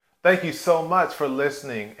Thank you so much for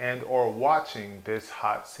listening and or watching this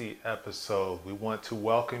hot seat episode. We want to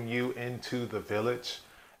welcome you into the village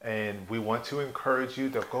and we want to encourage you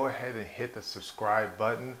to go ahead and hit the subscribe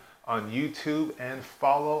button on YouTube and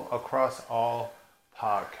follow across all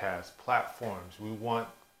podcast platforms. We want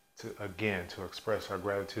to express our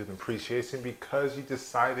gratitude and appreciation because you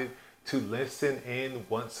decided to listen in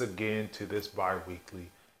once again to this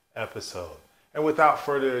bi-weekly episode. And without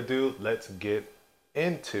further ado, let's get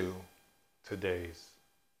into today's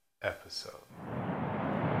episode.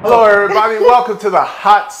 Hello, everybody. Welcome to the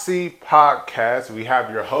Hot Seat Podcast. We have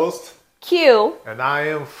your host, Q. and I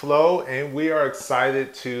am Flo, and we are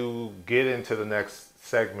excited to get into the next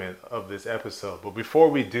segment of this episode. But before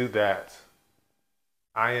we do that,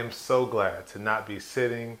 I am so glad to not be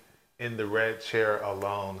sitting in the red chair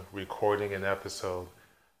alone recording an episode.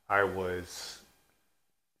 I was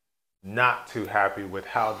not too happy with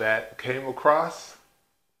how that came across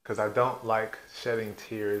because I don't like shedding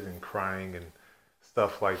tears and crying and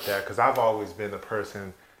stuff like that because I've always been the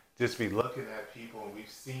person just be looking at people, and we've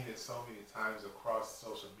seen it so many times across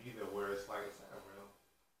social media where it's like, is that real?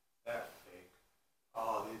 That fake?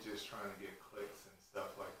 Oh, they're just trying to get clicks and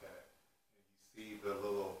stuff like that. And you see the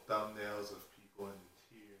little thumbnails of people in the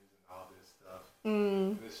tears and all this stuff.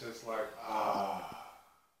 And it's just like, I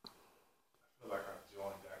feel like I've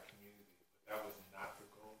joined that community. But that was not the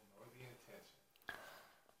goal nor the intention.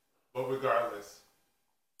 But regardless,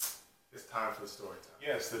 it's time for the story time.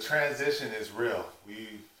 Yes, the transition is real.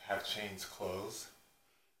 We have changed clothes.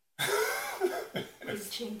 We've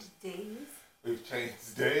changed days. We've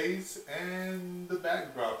changed days, and the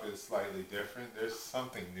backdrop is slightly different. There's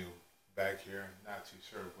something new back here. Not too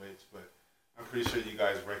sure which, but I'm pretty sure you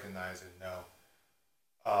guys recognize and know.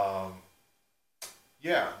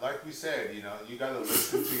 Yeah, like we said, you got to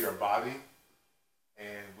listen to your body,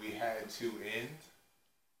 and we had to end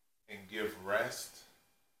and give rest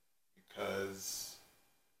because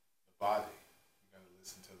the body, you got to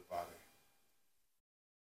listen to the body.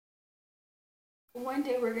 One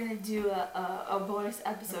day we're gonna do a bonus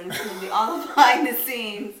episode. It's gonna be all behind the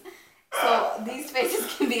scenes, so these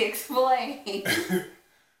faces can be explained.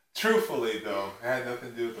 Truthfully, though, it had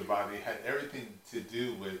nothing to do with the body. It had everything to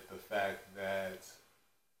do with the fact that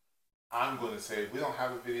I'm going to say we don't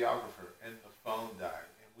have a videographer, and the phone died,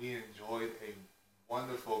 and we enjoyed a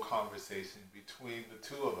wonderful conversation between the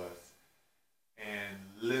two of us, and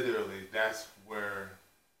literally that's where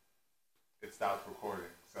it stopped recording.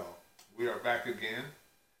 So we are back again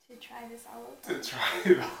To try this all over. to try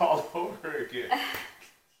it all over again.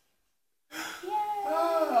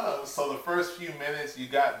 So the first few minutes you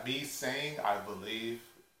got me saying, I believe,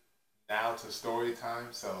 now to story time.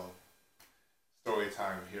 So story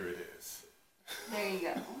time, here it is. There you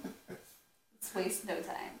go. Let's waste no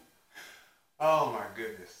time. Oh my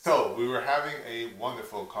goodness. So we were having a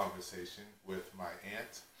wonderful conversation with my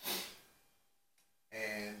aunt,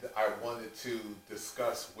 and I wanted to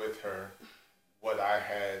discuss with her what I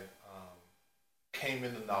had came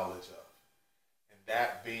into knowledge of, and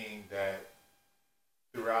that being that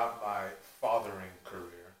throughout my fathering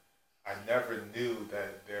career, I never knew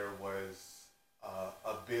that there was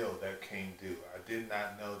a bill that came due. I did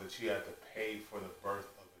not know that you had to pay for the birth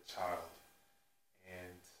of a child,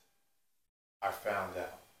 and I found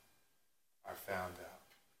out.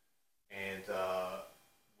 And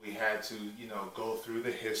we had to, go through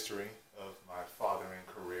the history of my fathering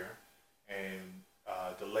career. And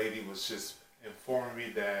the lady was just informing me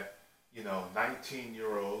that,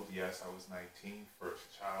 19-year-old, yes, I was 19, first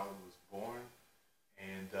child was born.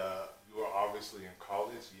 And you are obviously in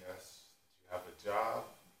college, yes. You have a job?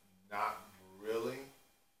 Not really.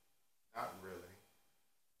 Not really.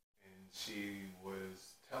 And she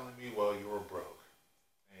was telling me, well, you were broke.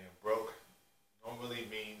 And broke normally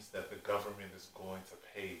means that the government is going to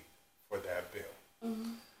pay for that bill.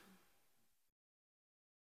 Mm-hmm.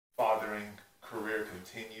 Fathering career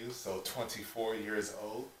continues, so 24 years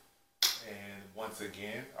old. And once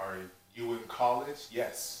again, are you in college?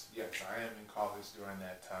 Yes, I am in college during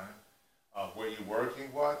that time. Were you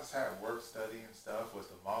working? Well, I just had work, study, and stuff. Was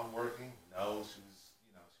the mom working? No, she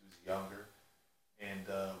was younger. And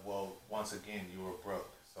once again, you were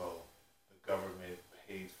broke, so the government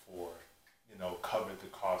paid for, covered the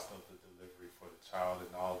cost of the delivery for the child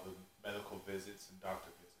and all the medical visits and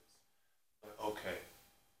doctor visits. But okay,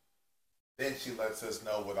 then she lets us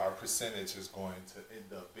know what our percentage is going to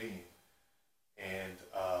end up being, and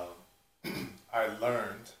I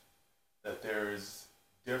learned that there's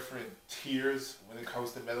different tiers when it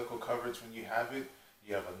comes to medical coverage when you have it.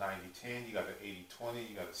 You have a 90-10, you got an 80-20,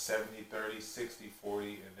 you got a 70-30, 60-40,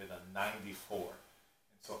 and then a 94. And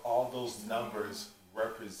so all those numbers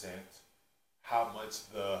represent how much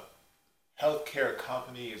the healthcare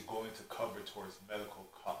company is going to cover towards medical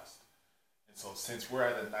cost. And so since we're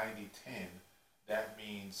at a 90-10, that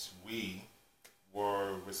means we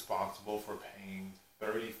were responsible for paying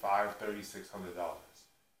 $3,600. And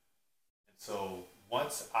so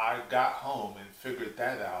once I got home and figured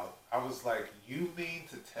that out, I was like, you mean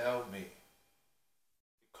to tell me it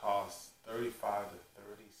costs $35,000 to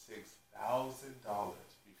 $36,000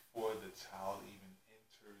 before the child even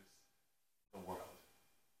enters the world?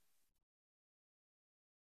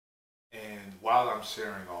 And while I'm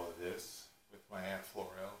sharing all of this with my Aunt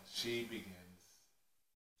Florel, she begins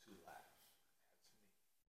to laugh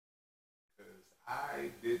at me because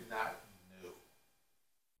I did not know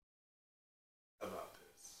about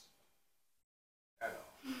this at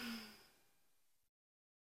all.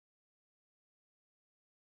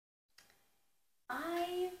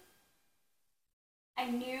 I I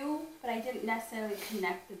knew, but I didn't necessarily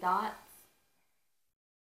connect the dots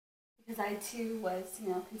because I too was,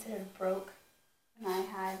 considered broke when I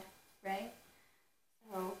had Ray.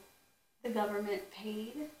 So the government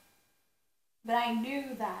paid, but I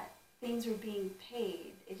knew that things were being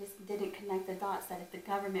paid. It just didn't connect the dots that if the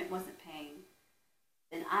government wasn't paying,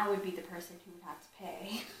 then I would be the person who would have to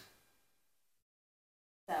pay.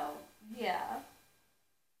 So yeah,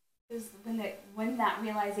 it was when that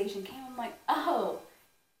realization came. I'm like, oh,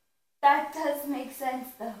 that does make sense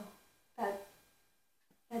though. That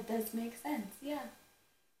that does make sense. Yeah.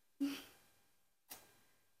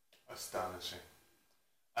 Astonishing.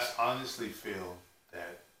 I honestly feel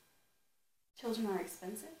that Children are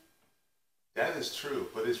expensive. that is true,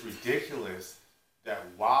 but it's ridiculous that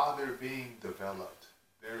while they're being developed,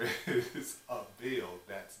 there is a bill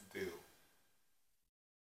that's due.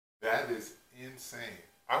 That is insane.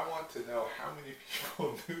 I want to know how many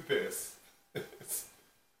people knew this.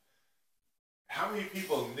 How many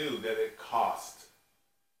people knew that it cost?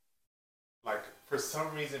 Like, for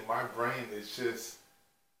some reason, my brain is just,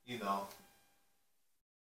 you know,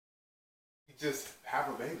 you just have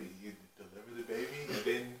a baby. You deliver the baby, and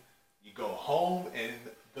then you go home, and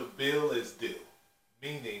the bill is due.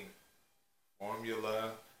 Meaning,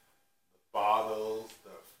 formula, the bottles,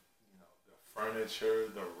 the furniture,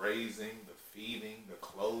 the raising, the feeding, the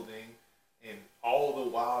clothing, and all the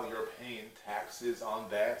while you're paying taxes on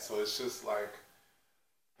that. So it's just like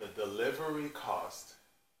the delivery cost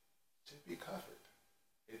should be covered.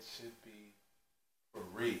 It should be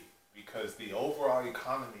free because the overall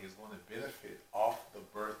economy is going to benefit off the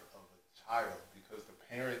birth of a child because the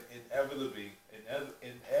parent inevitably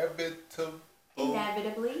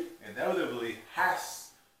has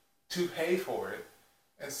to pay for it.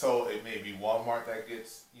 And so it may be Walmart that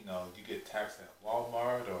gets, you get taxed at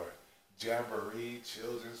Walmart or Jamboree,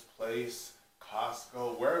 Children's Place,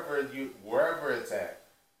 Costco, wherever it's at,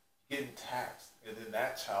 getting taxed. And then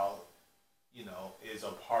that child, is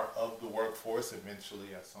a part of the workforce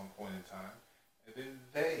eventually at some point in time. And then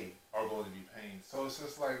they are going to be paying. So it's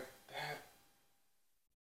just like, that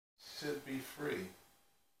should be free.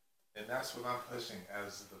 And that's what I'm pushing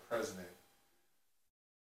as the president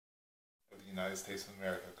of the United States of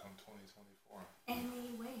America come 2024.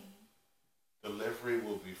 Anyway. Delivery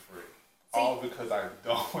will be free. So all because I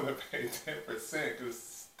don't want to pay 10% because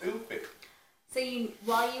it's stupid. So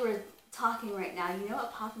while you were talking right now, you know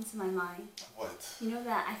what popped into my mind? What? You know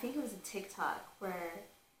that, I think it was a TikTok where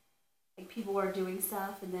like people were doing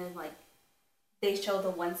stuff and then like they show the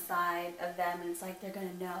one side of them and it's like they're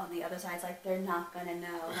gonna know, and the other side's like they're not gonna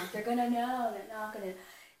know. Like they're gonna know, they're not gonna.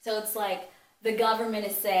 So it's like the government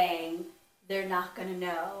is saying they're not gonna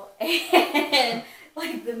know, and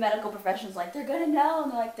like the medical professionals like they're gonna know,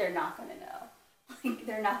 and they're like they're not gonna know. Like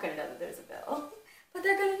they're not gonna know that there's a bill, but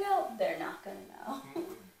they're gonna know. They're not gonna know.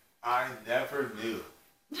 I never knew.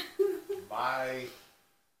 My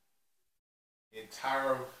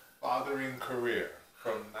entire fathering career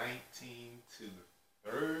from 19 to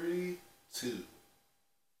 32, 13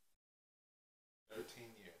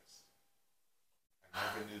 years, I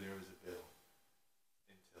never knew there was a bill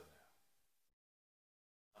until now.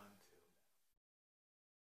 Until now.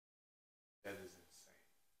 That is insane.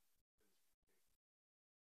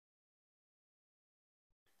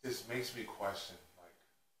 It just makes me question, like,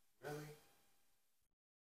 really?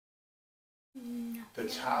 The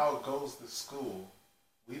child goes to school.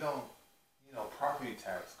 We don't, property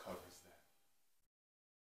tax covers that.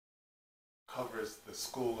 Covers the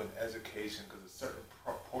school and education because a certain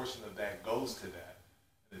proportion of that goes to that.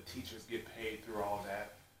 And the teachers get paid through all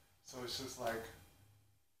that. So it's just like,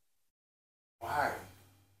 why?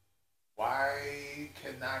 Why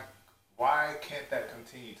can't that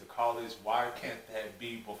continue to college? Why can't that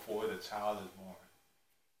be before the child is born?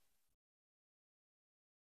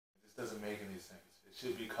 these things. It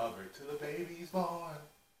should be covered till the baby's born.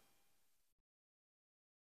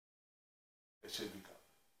 It should be covered.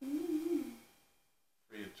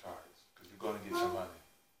 Free of charge. Because you're going to get your money.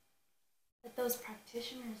 But those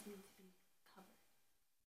practitioners need to be covered.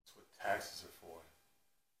 That's what taxes are for.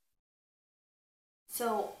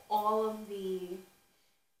 So all of the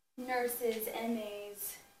nurses,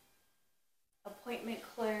 MAs, appointment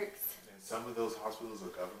clerks. And some of those hospitals are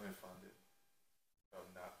government funded, if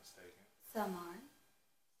I'm not mistaken. Some are.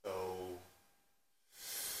 So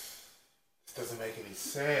this doesn't make any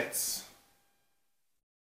sense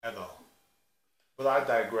at all. But I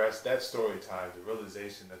digress. That story time, the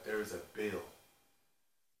realization that there is a bill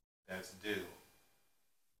that's due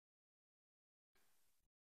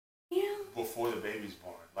before the baby's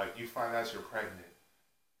born. Like you find out you're pregnant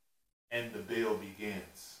and the bill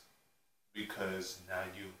begins because now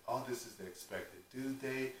this is the expected due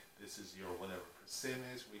date. This is your whatever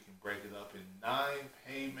percentage. We can break it up in 9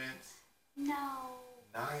 payments. No.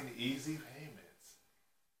 9 easy payments.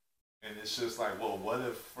 And it's just like, well, what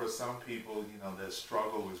if for some people, their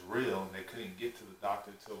struggle was real and they couldn't get to the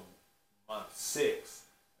doctor till month 6.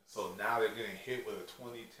 So now they're getting hit with a 10%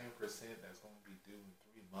 that's going to be due in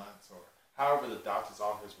 3 months or however the doctor's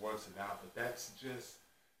office works it out. But that's just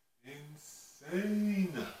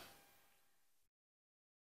insane.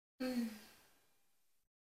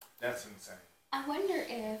 That's insane. I wonder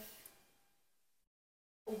if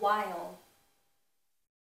a while,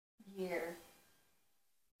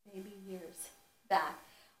 maybe years back,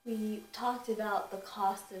 we talked about the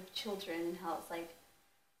cost of children and how it's like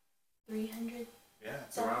 300. Yeah,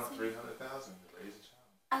 it's around 300,000 to raise a child.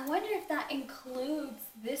 I wonder if that includes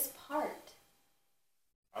this part.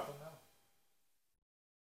 I don't know.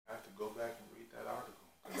 I have to go back and read that article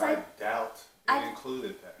because I doubt it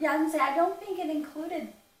included that. Yeah, I was gonna say I don't think it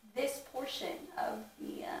included this portion of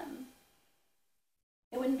the.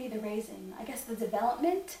 It wouldn't be the raising. I guess the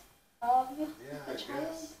development of the child.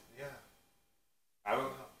 Guess. Yeah. I don't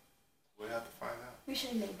know. We'll have to find out. We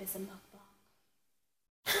should have made this a mukbang.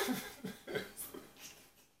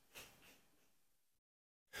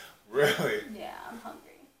 Really? Yeah, I'm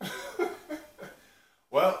hungry.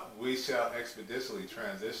 Well, we shall expeditiously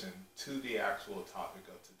transition to the actual topic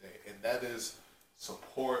of today, and that is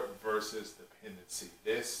support versus dependency.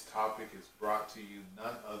 This topic is brought to you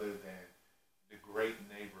none other than the great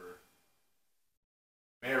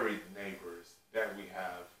married neighbors that we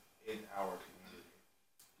have in our community.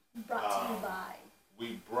 Brought to you by.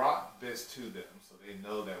 We brought this to them so they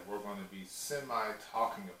know that we're going to be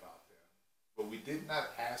talking about them. But we did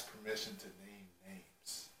not ask permission to name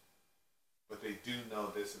names. But they do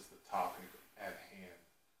know this is the topic at hand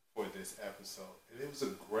for this episode. And it was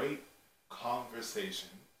a great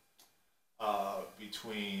conversation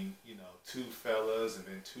between, 2 fellas and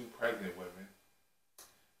then 2 pregnant women.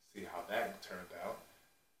 See how that turned out.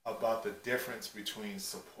 About the difference between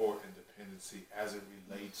support and dependency as it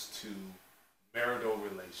relates to marital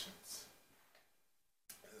relations.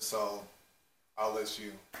 And so I'll let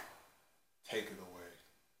you take it away.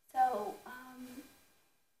 So,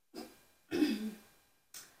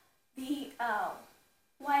 the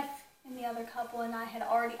wife and the other couple and I had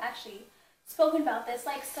already actually spoken about this,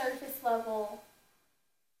 like surface level,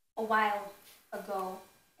 a while ago,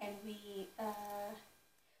 and we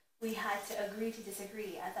had to agree to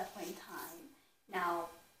disagree at that point in time. Now,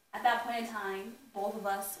 at that point in time, both of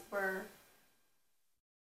us were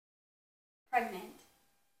pregnant.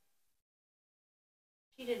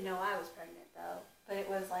 She didn't know I was pregnant though, but it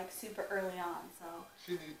was like super early on, so.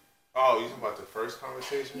 You talking about the first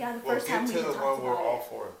conversation? Yeah, the first time we talked about it. Well, get to the one where all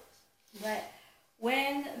 4 of us. But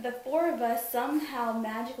when the 4 of us somehow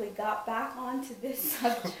magically got back onto this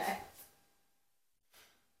subject,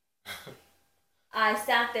 I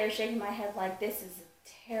sat there shaking my head like this is a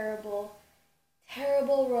terrible,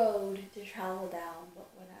 terrible road to travel down,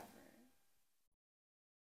 but whatever.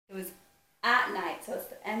 It was at night, so it's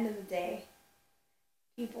the end of the day.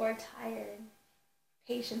 People are tired.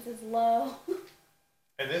 Patience is low.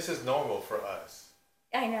 And this is normal for us.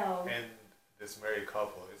 I know. And this married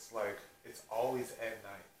couple, it's like, it's always at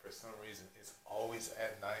night. For some reason, it's always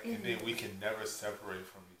at night. Mm-hmm. And then we can never separate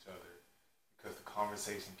from each other because the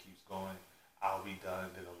conversation keeps going. I'll be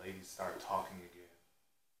done, then the ladies start talking again.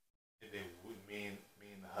 And then me and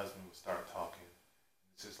the husband would start talking.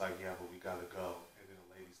 It's just like, yeah, but we gotta go. And then the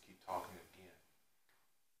ladies keep talking again.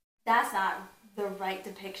 That's not the right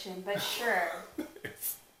depiction, but sure.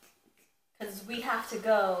 Because we have to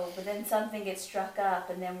go, but then something gets struck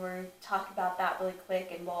up, and then we're talking about that really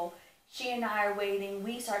quick, and while she and I are waiting,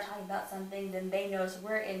 we start talking about something, then they notice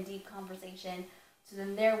we're in deep conversation, So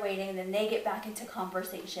then they're waiting, and then they get back into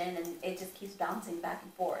conversation, and it just keeps bouncing back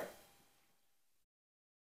and forth.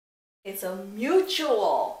 It's a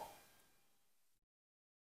mutual.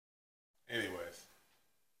 Anyways.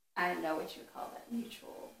 I don't know what you would call that.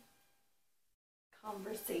 Mutual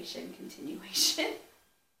conversation continuation.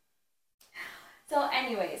 So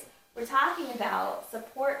anyways, we're talking about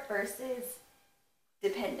support versus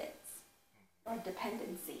dependence or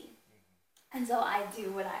dependency. And so I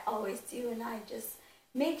do what I always do, and I just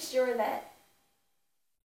make sure that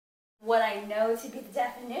what I know to be the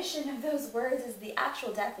definition of those words is the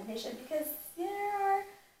actual definition, because there are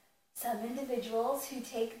some individuals who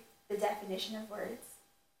take the definition of words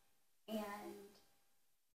and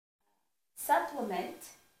supplement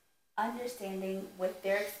understanding with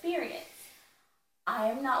their experience. I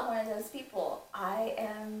am not one of those people.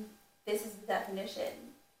 This is the definition,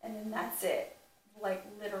 and then that's it. Like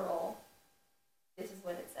literal, this is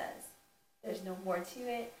what it says. There's no more to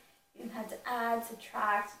it. You don't have to add,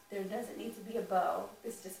 subtract. There doesn't need to be a bow.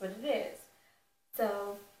 It's just what it is.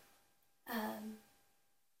 So,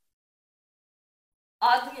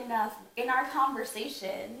 oddly enough, in our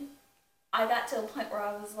conversation, I got to a point where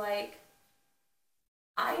I was like,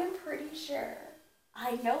 I am pretty sure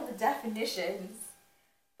I know the definitions,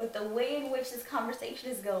 but the way in which this conversation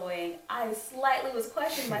is going, I slightly was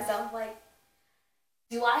questioning myself, like,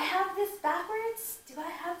 do I have this backwards? Do I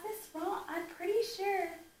have this wrong? I'm pretty sure.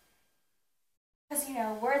 Because,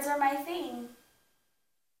 words are my thing.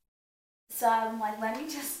 So I'm like, let me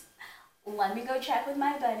go check with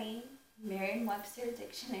my buddy, Merriam-Webster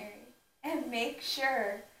Dictionary, and make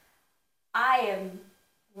sure I am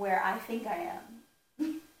where I think I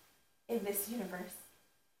am in this universe.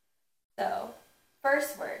 So,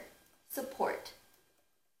 first word, support.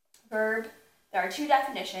 Verb, there are two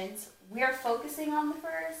definitions. We're focusing on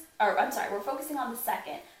we're focusing on the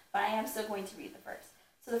second, but I am still going to read the first.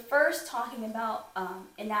 So the first, talking about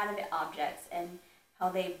inanimate objects and how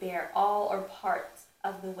they bear all or parts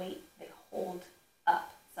of the weight they hold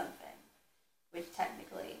up something, which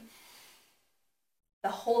technically, the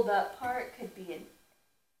hold up part could be an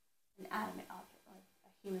inanimate object, like a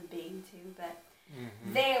human being too, but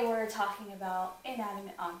they were talking about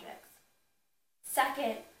inanimate objects.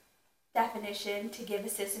 Second definition, to give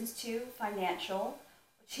assistance to, financial,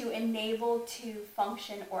 to enable to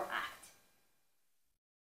function or act.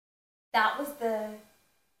 That was the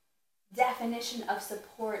definition of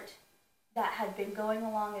support that had been going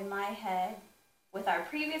along in my head with our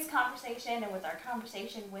previous conversation and with our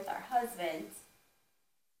conversation with our husbands,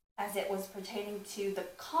 as it was pertaining to the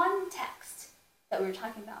context that we were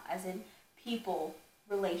talking about, as in people,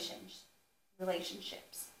 relationships.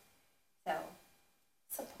 So,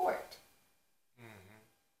 support.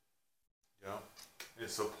 Yeah, and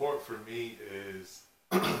support for me is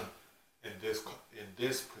in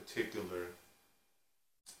this particular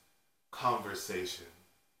conversation,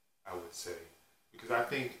 I would say, because I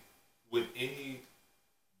think with any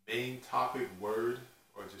main topic, word,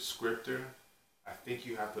 or descriptor, I think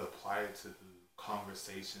you have to apply it to the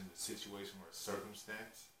conversation, the situation, or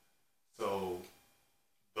circumstance. So,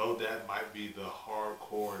 though that might be the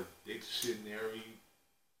hardcore dictionary,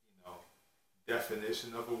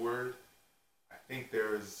 definition of a word, I think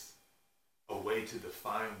there is a way to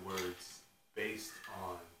define words based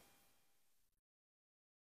on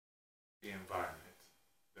the environment,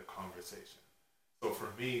 the conversation. So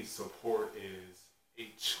for me, support is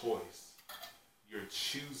a choice. You're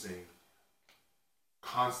choosing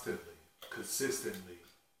constantly, consistently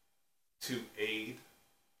to aid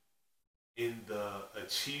in the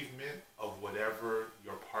achievement of whatever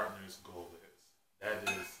your partner's goal is. That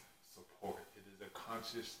is support. It is a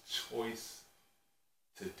conscious choice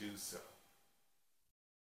to do so.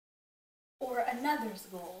 Or another's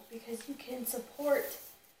goal, because you can support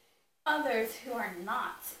others who are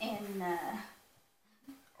not in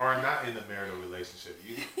are not in a marital relationship.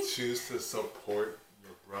 You choose to support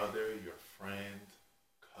your brother, your friend,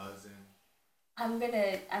 cousin, I'm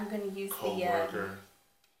gonna use co-worker,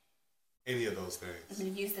 any of those things. I'm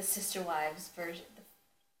gonna use the sister wives version.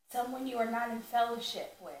 Someone you are not in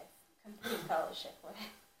fellowship with, complete fellowship with.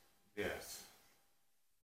 Yes.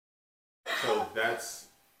 So that's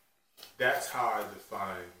how I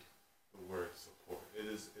define the word support.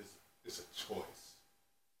 It's a choice.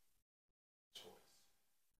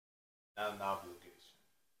 Not an obligation.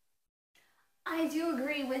 I do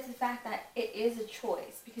agree with the fact that it is a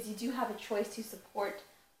choice, because you do have a choice to support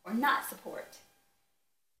or not support.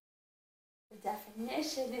 The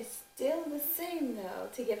definition is still the same, though,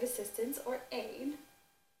 to give assistance or aid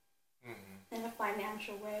in a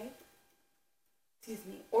financial way,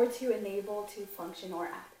 or to enable to function or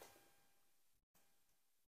act.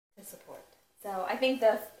 So I think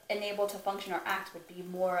the enable to function or act would be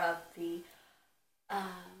more of the,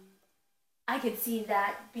 I could see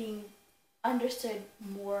that being understood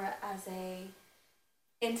more as a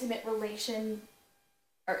intimate relation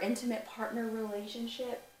or intimate partner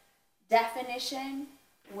relationship definition,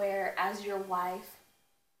 where as your wife,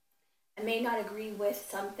 I may not agree with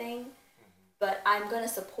something, but I'm going to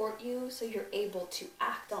support you so you're able to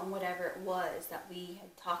act on whatever it was that we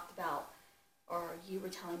had talked about or you were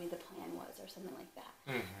telling me the plan was or something like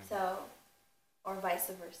that. So, or vice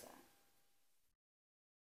versa.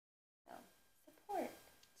 So,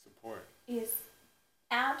 Support is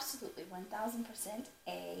absolutely 1000%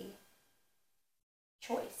 a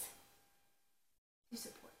choice to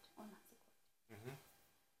support or not support.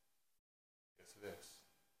 Yes, it is.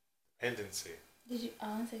 Dependency. Did you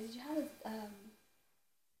have a,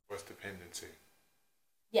 What's dependency?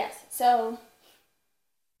 yes, so,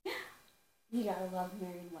 you gotta love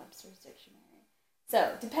Merriam-Webster's dictionary.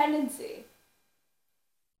 So, dependency,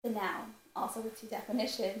 the noun, also with two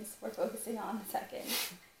definitions we're focusing on a second.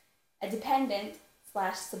 A dependent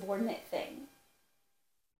 / subordinate thing.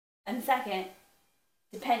 And second,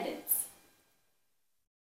 dependence.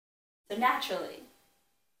 So naturally,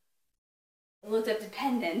 I looked up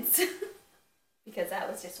dependence because that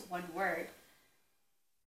was just one word.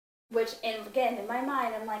 Which, and again, in my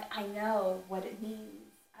mind, I'm like, I know what it means.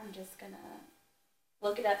 I'm just gonna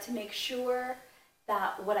look it up to make sure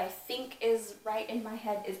that what I think is right in my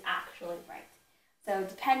head is actually right. So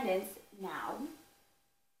dependence, noun,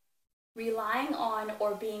 relying on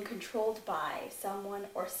or being controlled by someone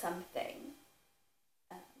or something.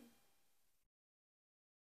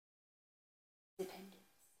 Dependence.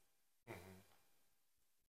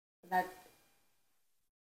 That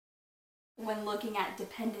when looking at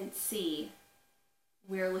dependency,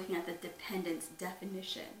 we're looking at the dependence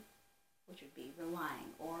definition, which would be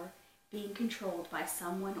relying or being controlled by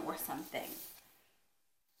someone or something.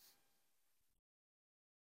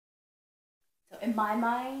 So in my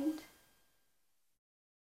mind,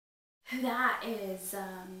 that is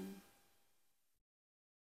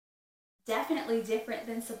definitely different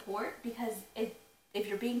than support, because if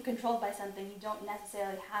you're being controlled by something, you don't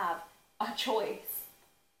necessarily have a choice.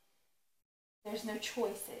 There's no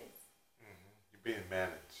choices. You're being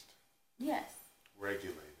managed. Yes.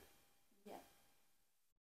 Regulated. Yeah.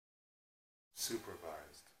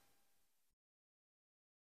 Supervised.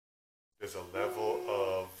 There's a level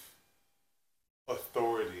of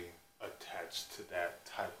authority attached to that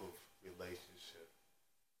type of relationship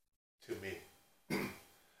to me.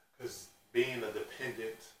 Because being a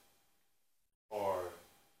dependent or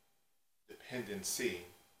dependency,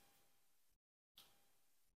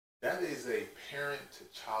 that is a parent to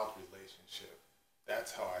child relationship.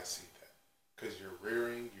 That's how I see that. Because you're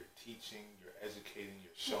rearing, you're teaching, you're educating,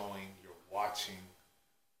 you're showing, you're watching,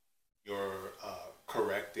 you're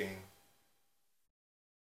correcting.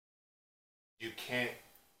 You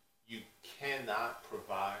cannot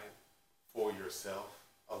provide for yourself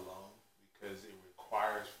alone, because it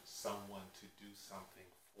requires someone to do something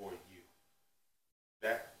for you.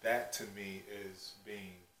 That to me is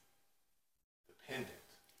being dependent.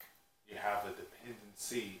 You have a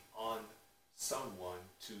dependency on someone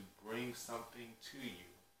to bring something to you,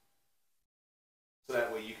 so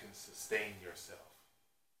that way you can sustain yourself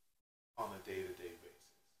on a day-to-day basis.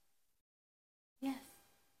 Yes,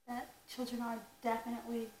 that children are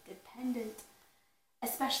definitely dependent,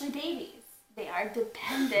 especially babies. They are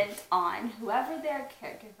dependent on whoever their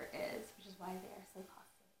caregiver is, which is why they are so costly.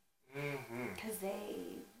 Because they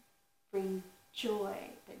bring joy,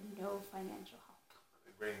 but no financial help.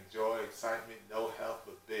 They bring joy, excitement, no help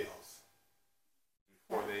but bills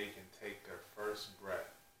before they can take their first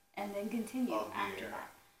breath. And then continue of after air,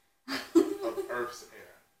 that. of Earth's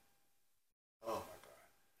air. Oh my God.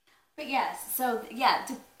 But yes, so yeah,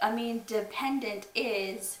 dependent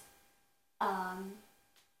is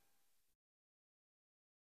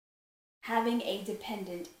having a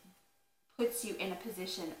dependent puts you in a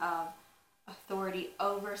position of authority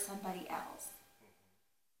over somebody else,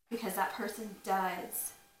 because that person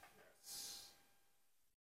does.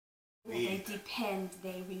 They depend,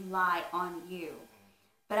 they rely on you.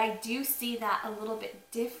 But I do see that a little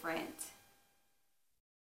bit different.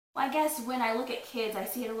 Well, I guess when I look at kids, I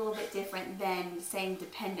see it a little bit different than saying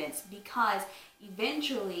dependence, because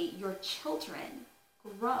eventually your children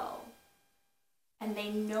grow and they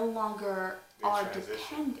no longer are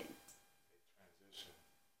dependent. They transition.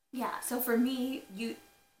 Yeah, so for me,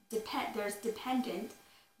 there's dependent,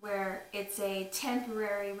 where it's a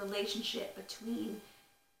temporary relationship between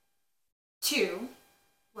two,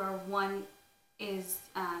 where one is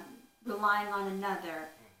relying on another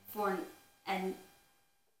for and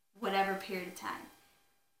whatever period of time.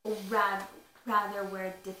 Rather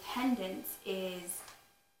where dependence is,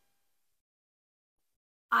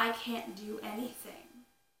 I can't do anything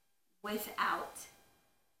without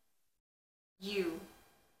you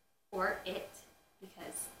or it,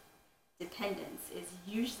 because dependence is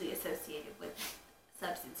usually associated with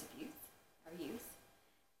substance abuse or use.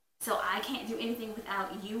 So I can't do anything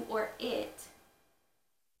without you or it,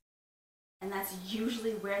 and that's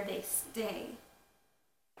usually where they stay.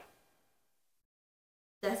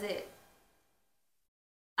 Does it?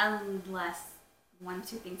 Unless one of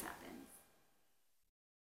two things happens.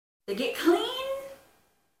 They get clean,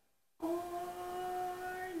 or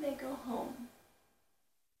they go home.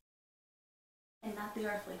 And not the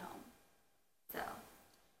earthly home. So.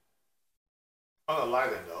 On a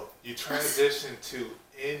lighter note, you transition to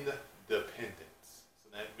independence. So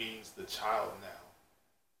that means the child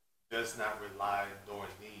now does not rely nor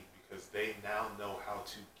need, because they now know how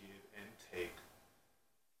to give and take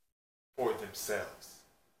for themselves.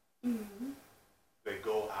 Mm-hmm. They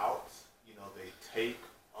go out, they take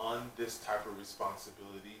on this type of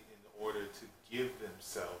responsibility in order to give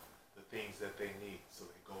themselves the things that they need. So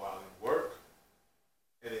they go out and work,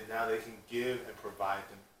 and then now they can give and provide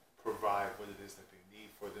what it is that they need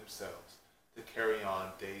for themselves to carry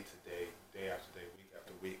on day to day, day after day, week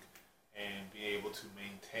after week, and be able to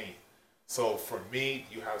maintain. So for me,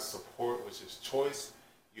 you have support, which is choice.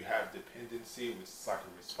 You have dependency, which is like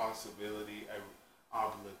a responsibility, an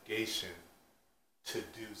obligation to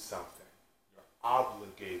do something. You're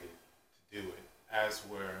obligated to do it, as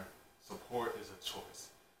where support is a choice.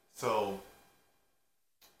 So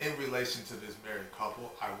in relation to this married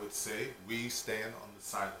couple, I would say we stand on the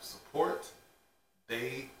side of support.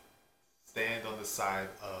 They stand on the side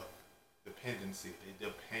of dependency. They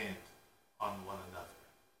depend on one another.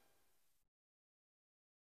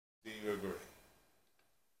 Do you agree?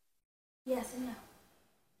 Yes and no.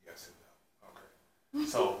 Yes and no. Okay.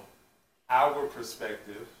 So our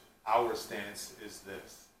perspective, our stance is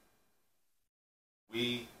this.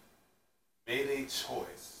 We made a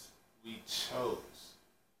choice. We chose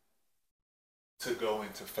to go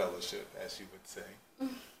into fellowship, as you would say,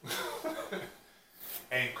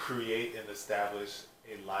 and create and establish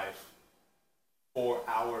a life for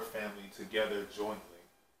our family together jointly,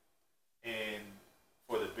 and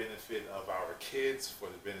for the benefit of our kids, for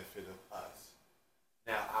the benefit of us.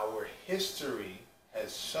 Now, our history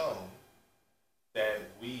has shown that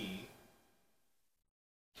we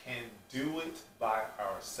can do it by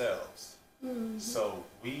ourselves. Mm-hmm. So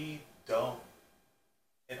we don't,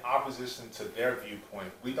 in opposition to their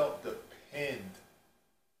viewpoint, we don't depend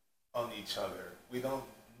on each other. We don't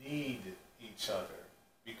need each other,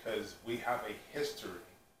 because we have a history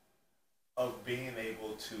of being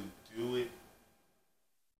able to do it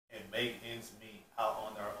and make ends meet out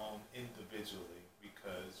on our own individually,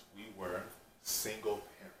 because we were single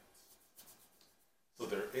parents. So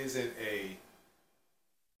there isn't a,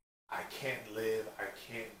 I can't live, I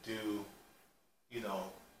can't do,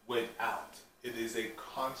 without. It is a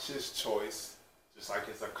conscious choice, just like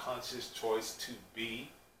it's a conscious choice to be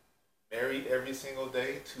married every single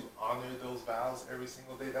day, to honor those vows every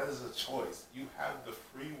single day. That is a choice. You have the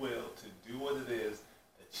free will to do what it is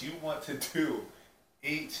that you want to do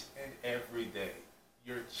each and every day.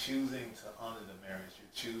 You're choosing to honor the marriage.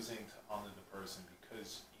 You're choosing to honor the person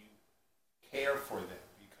because you care for them,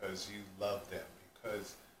 because you love them,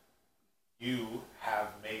 because you have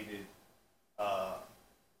made it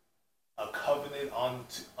a covenant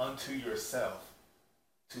unto yourself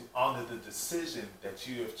to honor the decision that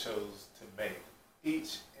you have chose to make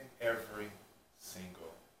each and every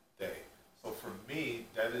single day. So for me,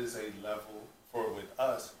 that is a level for with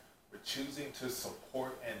us. We're choosing to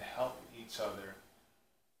support and help each other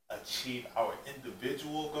achieve our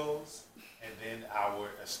individual goals and then our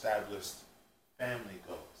established family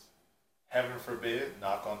goals. Heaven forbid,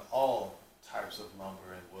 knock on all types of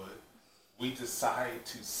lumber and wood, we decide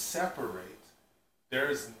to separate.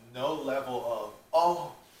 There's no level of,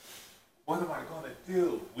 oh, what am I going to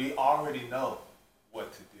do? We already know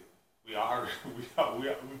what to do.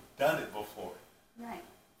 We've done it before. Right.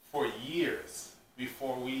 For years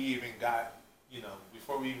before we even got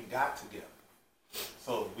together.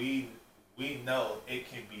 So we know it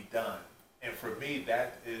can be done. And for me,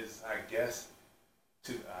 that is, I guess,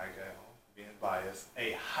 being biased,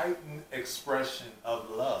 a heightened expression of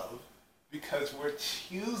love, because we're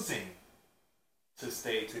choosing to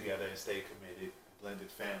stay together and stay committed, blended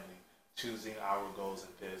family, choosing our goals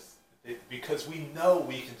and this, because we know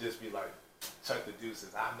we can just be like, chuck the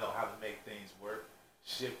deuces. I know how to make things work,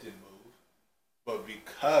 shift and move. But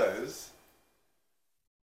because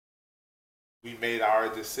We made our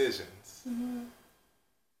decisions, Mm-hmm.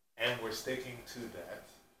 and we're sticking to that.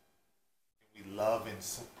 And we love and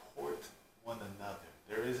support one another.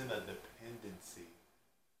 There isn't a dependency,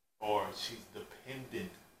 or she's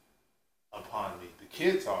dependent upon me. The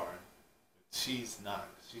kids are, but she's not.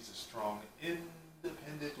 She's a strong,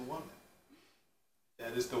 independent woman.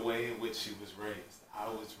 That is the way in which she was raised. I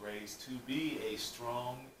was raised to be a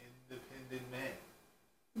strong, independent man.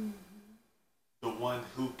 Mm-hmm. The one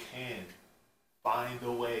who can find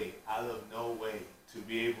a way out of no way to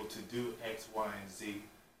be able to do X, Y, and Z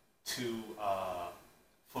to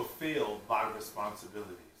fulfill my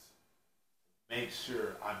responsibilities. Make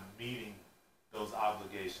sure I'm meeting those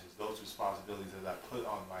obligations, those responsibilities that I put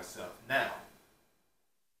on myself. Now,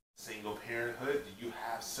 single parenthood, do you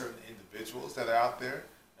have certain individuals that are out there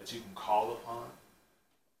that you can call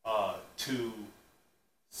upon to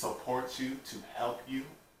support you, to help you?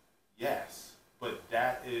 Yes, but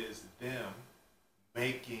that is them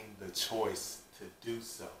making the choice to do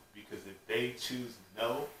so. Because if they choose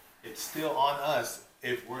no, it's still on us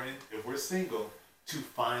if we're single to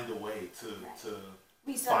find a way to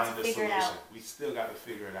We still have find to a figure it solution. out. We still got to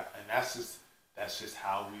figure it out, and that's just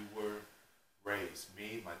how we were raised.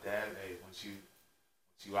 Me, my dad. Hey, once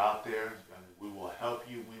you out there, I mean, we will help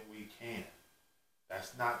you when we can.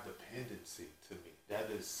 That's not dependency to me. That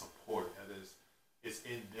is support. That is it's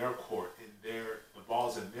in their court, the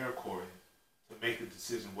ball's in their court to make the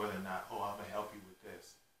decision whether or not, oh, I'm gonna help you with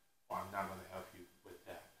this, or I'm not gonna help you with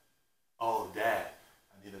that. Oh, Dad,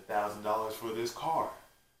 I need $1,000 for this car.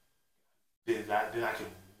 Then I can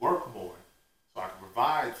work more, so I can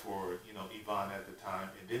provide for Yvonne at the time,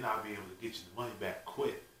 and then I'll be able to get you the money back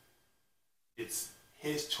quick. It's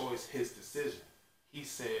his choice, his decision. He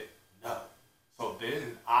said no. So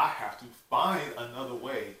then I have to find another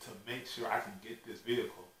way to make sure I can get this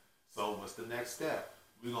vehicle. So what's the next step?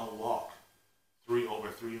 We're gonna walk over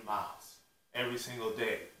 3 miles every single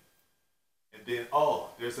day. And then, oh,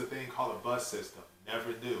 there's a thing called a bus system.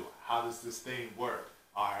 Never knew. How does this thing work?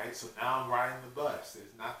 All right, so now I'm riding the bus.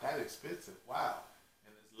 It's not that expensive. Wow.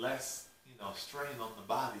 And there's less, strain on the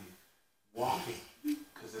body walking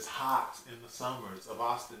because it's hot in the summers of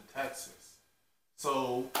Austin, Texas.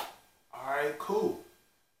 So, all right, cool.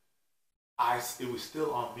 It was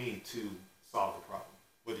still on me to solve the problem.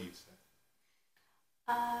 What do you say?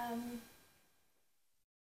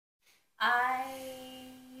 I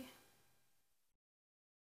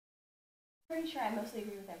pretty sure I mostly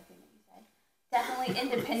agree with everything that you said. Definitely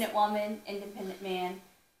independent woman, independent man.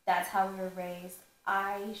 That's how we were raised.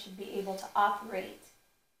 I should be able to operate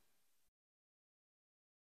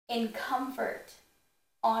in comfort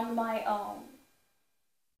on my own.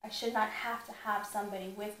 I should not have to have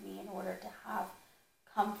somebody with me in order to have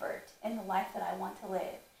comfort in the life that I want to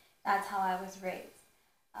live. That's how I was raised.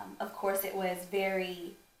 Of course, it was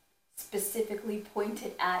very specifically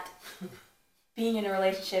pointed at being in a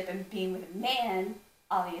relationship and being with a man,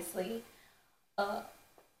 obviously.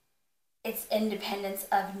 It's independence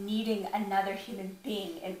of needing another human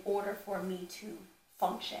being in order for me to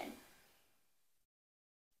function.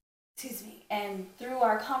 Excuse me. And through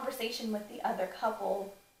our conversation with the other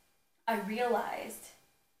couple, I realized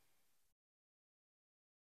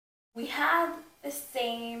we had the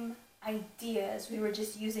same ideas. We were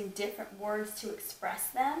just using different words to express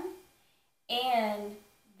them. And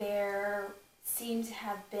there seemed to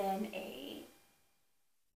have been a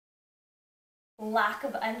lack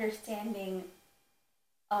of understanding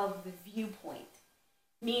of the viewpoint.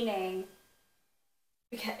 Meaning,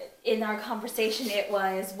 because in our conversation it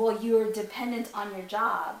was, well, you're dependent on your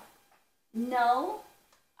job. No,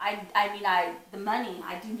 the money,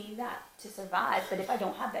 I do need that to survive, but if I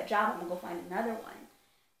don't have that job, I'm gonna go find another one.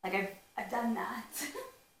 Like, I've done that.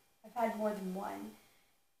 I've had more than one.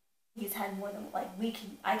 He's had more than,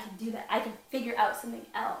 I can do that. I can figure out something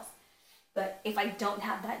else. But if I don't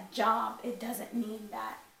have that job, it doesn't mean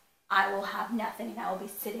that I will have nothing and I will be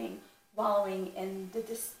sitting, wallowing in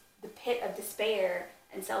the pit of despair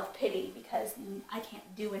and self-pity because I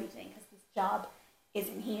can't do anything because this job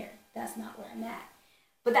isn't here. That's not where I'm at.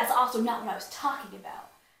 But that's also not what I was talking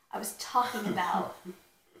about. I was talking about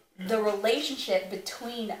the relationship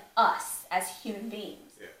between us as human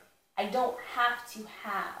beings. Yeah. I don't have to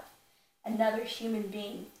have another human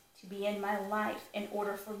being to be in my life in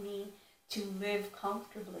order for me to live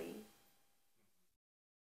comfortably.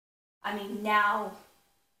 I mean, now,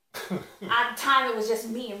 at the time it was just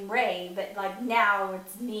me and Ray, but like now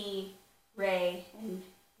it's me, Ray, and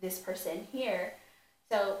this person here.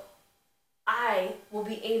 So I will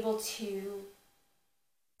be able to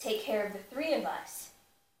take care of the three of us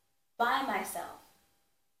by myself.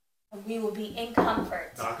 and we will be in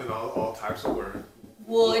comfort. Knocking all types of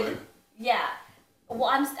Would. Yeah. Well,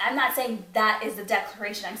 I'm not saying that is the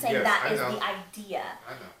declaration. I'm saying that is the idea.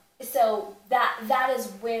 I know. So that is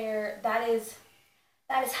where that is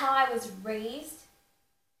how I was raised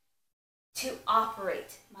to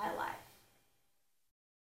operate my life.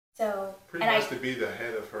 So pretty much to be the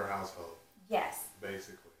head of her household. Yes.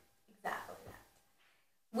 Basically. Exactly that.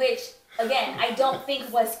 Which again, I don't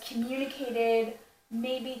think was communicated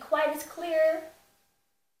maybe quite as clear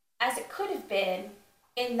as it could have been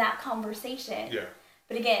in that conversation. Yeah.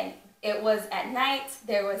 But again, it was at night.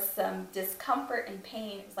 There was some discomfort and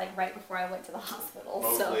pain. It was like right before I went to the hospital.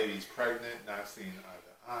 Both ladies pregnant, not seeing eye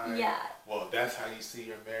to eye. Yeah. Well, that's how you see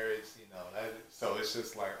your marriage, so it's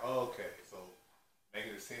just like, oh, okay, so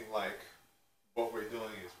making it seem like what we're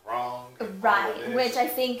doing is wrong. Right, which I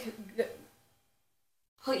think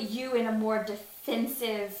put you in a more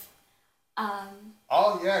defensive.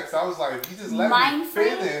 Oh yeah, because I was like, if you just let me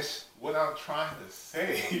finish what I'm trying to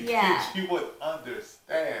say, you would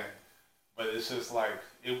understand. But it's just like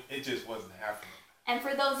it just wasn't happening. And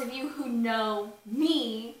for those of you who know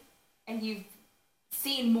me, and you've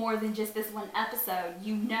seen more than just this one episode,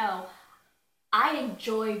 I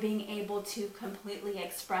enjoy being able to completely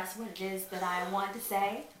express what it is that I want to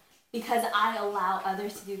say, because I allow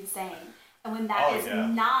others to do the same. And when that is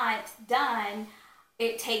not done,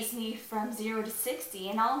 it takes me from 0 to 60.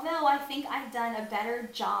 And although I think I've done a better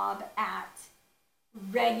job at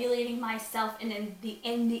regulating myself and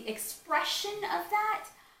in the expression of that,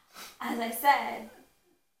 as I said,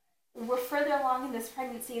 we're further along in this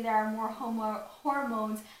pregnancy. There are more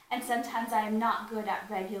hormones, and sometimes I am not good at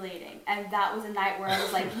regulating. And that was a night where I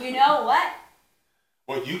was like, you know what?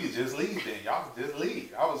 Well, you could just leave then. Y'all could just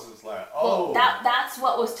leave. I was just like, oh. Well, that's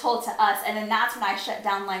what was told to us. And then that's when I shut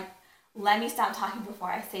down, like, let me stop talking before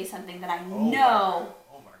I say something that I know.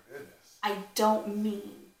 Oh my goodness. I don't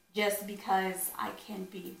mean, just because I can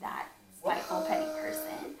be that spiteful, petty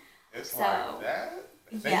person. It's like that?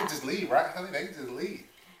 They can just leave, right, honey? They can just leave.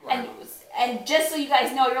 Right. And just so you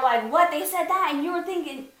guys know, you're like, what? They said that? And you were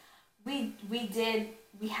thinking, we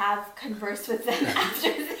have conversed with them after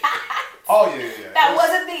that. Oh, yeah. That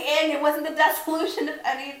wasn't the end. It wasn't the dissolution of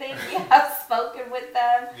anything. We have spoken with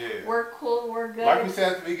them. Yeah. We're cool. We're good. Like we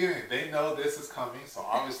said at the beginning, they know this is coming, so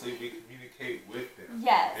obviously we communicate with them.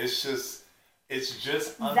 Yes. It's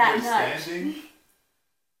just understanding.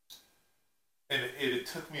 And it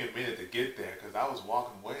took me a minute to get there, because I was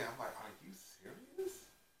walking away. I'm like, are you serious?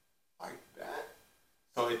 Like that?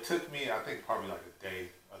 So it took me, I think, probably like a day,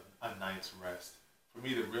 a night's rest, for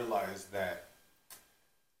me to realize that,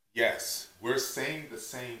 yes, we're saying the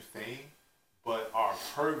same thing, but our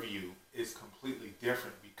purview is completely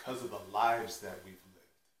different because of the lives that we've lived.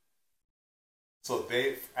 So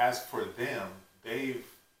as for them,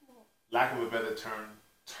 lack of a better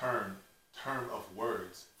term of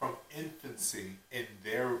words, from infancy in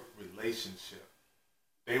their relationship,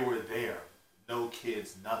 they were there, no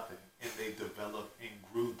kids, nothing, and they developed and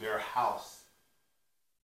grew their house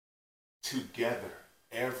together.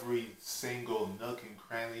 Every single nook and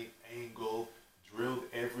cranny, angle, drilled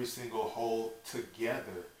every single hole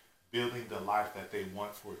together, building the life that they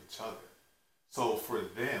want for each other. So for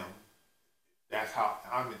them, that's how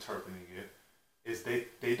I'm interpreting it, is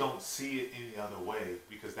they don't see it any other way,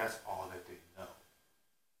 because that's all that they know.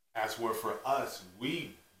 As where for us,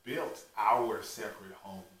 we built our separate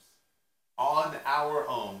homes on our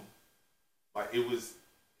own. Like it was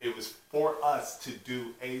for us to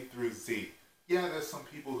do A through Z. Yeah, there's some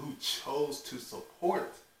people who chose to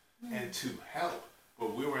support and to help,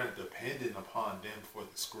 but we weren't dependent upon them for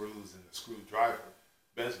the screws and the screwdriver.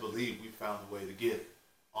 Best believe we found a way to get it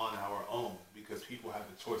on our own, because people have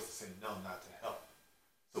the choice to say no, not to help.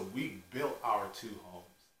 So we built our two homes.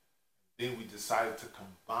 Then we decided to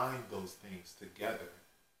combine those things together.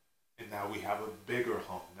 And now we have a bigger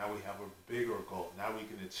home. Now we have a bigger goal. Now we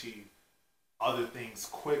can achieve other things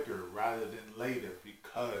quicker rather than later,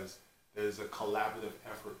 because there's a collaborative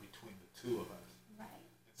effort between the two of us. Right.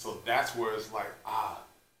 And so that's where it's like,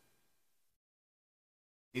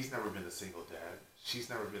 he's never been a single dad. She's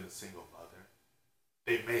never been a single mother.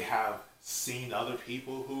 They may have seen other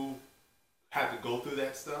people who had to go through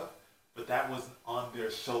that stuff, but that wasn't on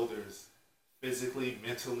their shoulders physically,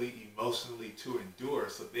 mentally, emotionally to endure.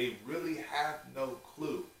 So they really have no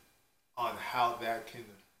clue on how that can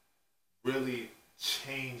really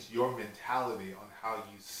change your mentality on how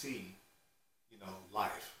you see,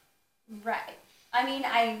 life. Right. I mean,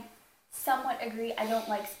 I somewhat agree. I don't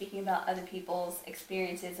like speaking about other people's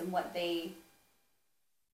experiences and what they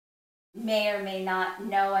may or may not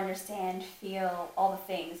know, understand, feel, all the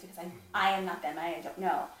things, because I am not them. I don't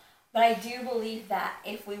know. But I do believe that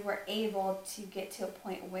if we were able to get to a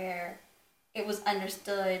point where it was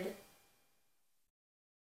understood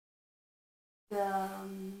the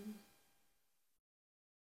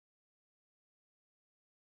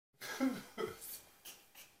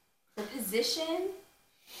the position.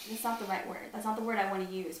 That's not the right word. That's not the word I want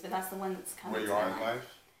to use, but that's the one that's coming. Where you are in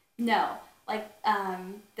life? No, like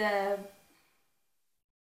the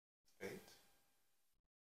state.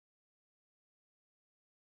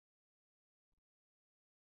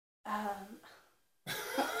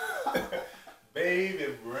 Baby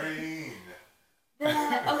brain.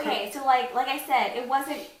 Okay, so like I said, it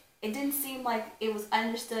wasn't. It didn't seem like it was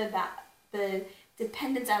understood that the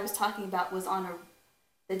dependence I was talking about was on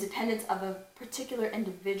the dependence of a particular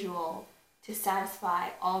individual to satisfy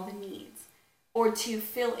all the needs or to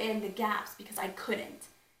fill in the gaps because I couldn't.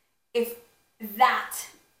 If that,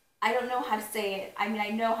 I don't know how to say it. I mean, I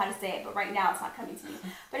know how to say it, but right now it's not coming to me.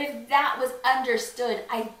 But if that was understood,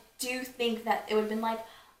 I do think that it would have been like,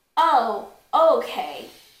 oh, okay.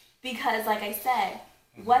 Because, like I said,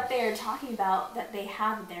 what they're talking about that they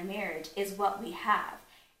have in their marriage is what we have.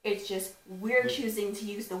 It's just we're choosing to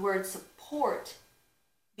use the word support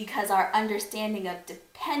because our understanding of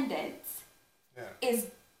dependence is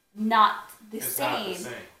not the same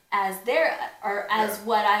as their or as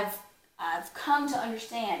what I've come to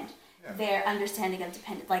understand their understanding of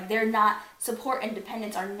dependence. Like they're not support and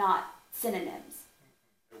dependence are not synonyms.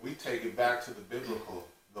 If we take it back to the biblical,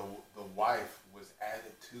 the wife was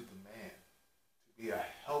added to the man to be a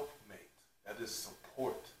helpmate. That is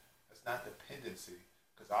support. That's not dependency.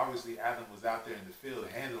 Because obviously Adam was out there in the field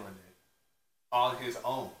handling it on his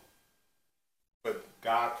own. But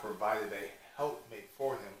God provided a helpmate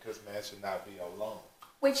for him because man should not be alone.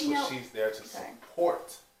 Which she's there to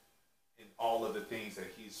support in all of the things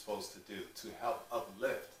that he's supposed to do, to help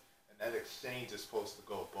uplift. And that exchange is supposed to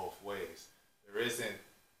go both ways. There isn't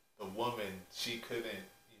the woman, she couldn't,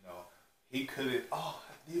 he couldn't, I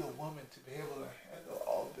need a woman to be able to handle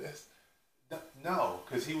all this. No,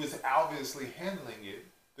 because he was obviously handling it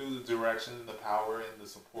through the direction and the power and the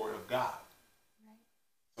support of God. Right.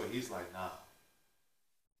 So he's like, nah,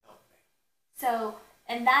 help me. So,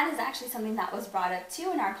 and that is actually something that was brought up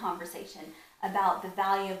too in our conversation about the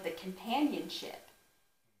value of the companionship.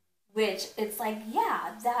 Which it's like,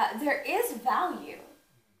 yeah, that there is value.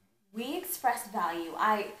 We express value.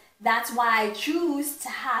 That's why I choose to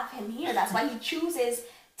have him here. That's why he chooses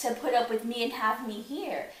to put up with me and have me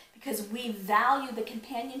here. Because we value the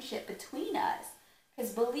companionship between us.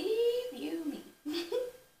 Because believe you me,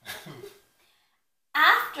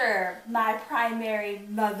 after my primary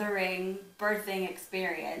mothering, birthing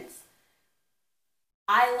experience,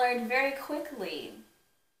 I learned very quickly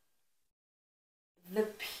the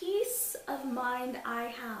peace of mind I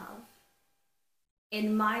have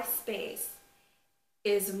in my space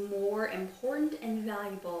is more important and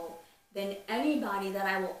valuable than anybody that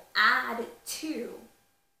I will add to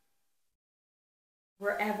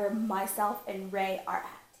wherever myself and Ray are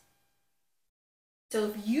at. So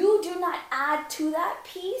if you do not add to that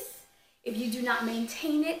peace, if you do not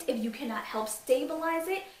maintain it, if you cannot help stabilize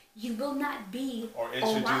it, you will not be or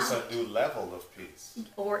introduce around. A new level of peace.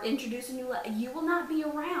 Or introduce a new level. You will not be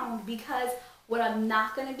around because what I'm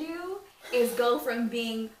not going to do is go from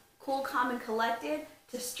being cool, calm, and collected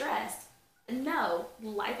to stressed. No,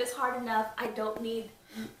 life is hard enough. I don't need...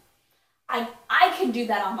 I can do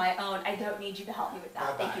that on my own. I don't need you to help me with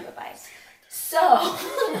that. Bye-bye. Thank you, bye-bye. So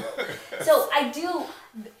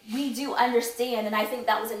we do understand, and I think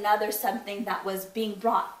that was another something that was being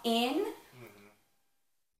brought in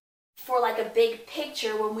for like a big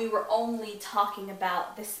picture when we were only talking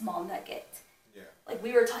about this small nugget. Yeah. Like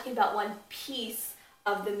we were talking about one piece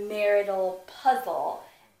of the marital puzzle,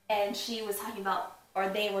 and she was talking about, or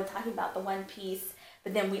they were talking about the one piece,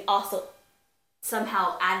 but then we also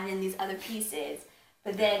somehow added in these other pieces.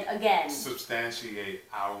 But then again, substantiate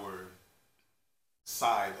our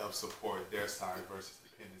side of support, their side versus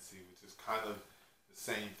dependency, which is kind of the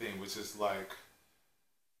same thing, which is like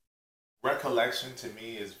recollection to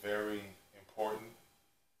me is very important.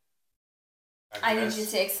 I need you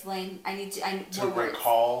to explain. I need to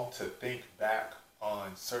recall, to think back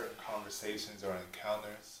on certain conversations or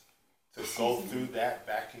encounters, to go through that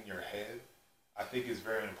back in your head. I think is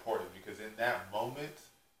very important because in that moment,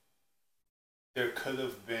 there could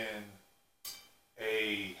have been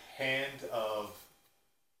a hand of,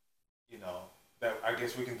 that I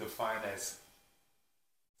guess we can define as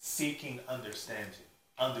seeking understanding.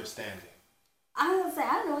 I was gonna say,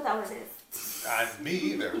 I don't know what that word is. Me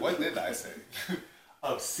either. What did I say?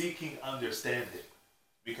 Of seeking understanding.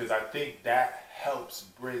 because I think that helps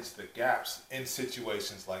bridge the gaps in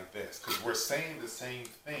situations like this. Because we're saying the same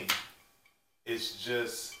thing. It's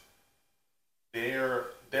just they're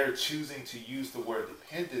choosing to use the word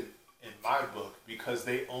dependent in my book because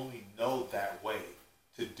they only know that way.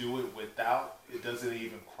 To do it without, it doesn't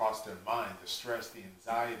even cross their mind. The stress, the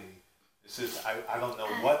anxiety. It's just I don't know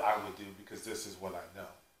what I would do because this is what I know.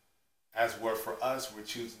 As where for us, we're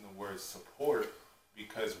choosing the word support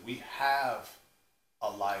because we have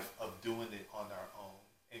a life of doing it on our own.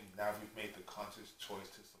 And now we've made the conscious choice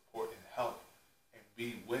to support and help and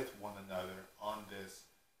be with one another on this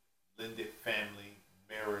blended family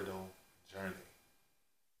marital journey.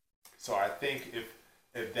 So I think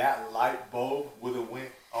if that light bulb would have went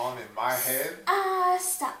on in my head,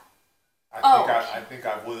 Stop. I think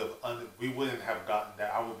I would have we wouldn't have gotten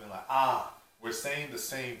that. I would have been like, we're saying the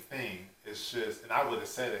same thing. It's just, and I would have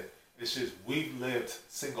said it. It's just we've lived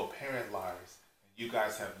single parent lives, and you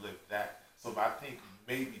guys have lived that. So I think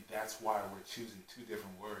maybe that's why we're choosing two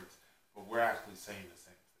different words, but we're actually saying the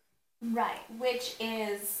same thing. Right, which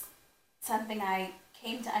is something I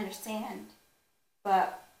came to understand,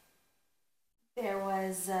 but there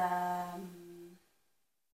was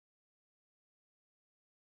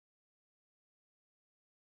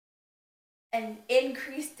an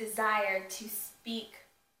increased desire to speak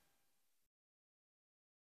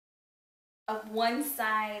of one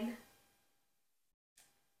side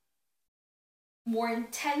more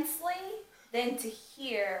intensely than to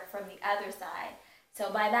hear from the other side.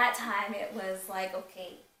 So by that time, it was like,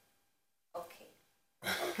 okay, okay.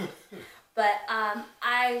 But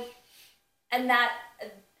and that,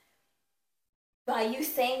 by you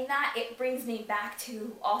saying that, it brings me back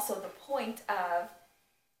to also the point of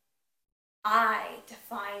I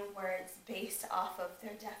define words based off of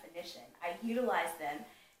their definition. I utilize them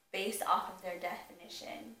based off of their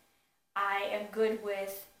definition. I am good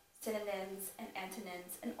with synonyms and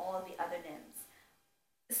antonyms and all of the other nyms.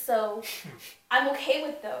 So I'm okay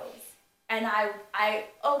with those. And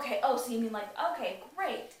okay, so you mean like, okay,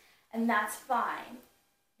 great. And that's fine.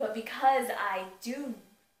 But because I do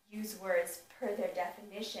use words per their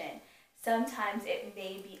definition, sometimes it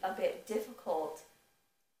may be a bit difficult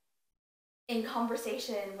in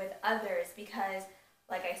conversation with others because,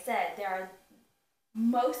 like I said,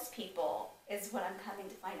 most people is what I'm coming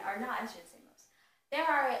to find, or not, I shouldn't say most.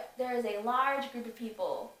 There is a large group of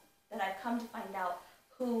people that I've come to find out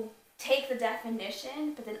who take the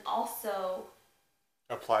definition, but then also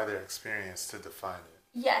apply their experience to define it.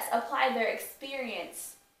 Yes, apply their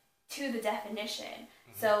experience to the definition.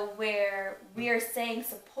 Mm-hmm. So where we are saying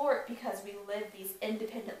support because we live these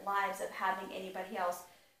independent lives of having anybody else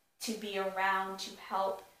to be around, to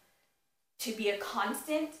help, to be a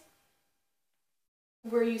constant,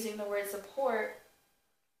 we're using the word support.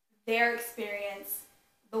 Their experience,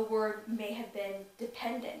 the word may have been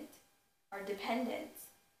dependent or dependence.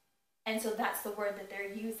 And so that's the word that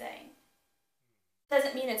they're using.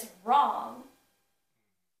 Doesn't mean it's wrong.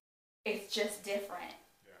 It's just different.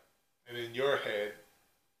 Yeah. And in your head,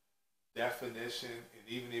 definition, and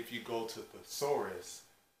even if you go to thesaurus,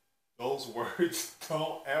 those words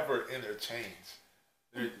don't ever interchange.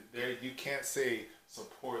 You can't say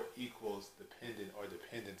support equals dependent or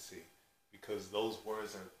dependency because those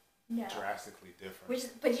words are drastically different.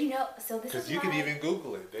 But so this is because you can even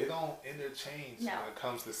Google it. They don't interchange when it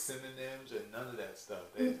comes to synonyms and none of that stuff.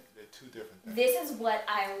 They're two different things. This is what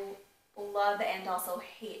I love and also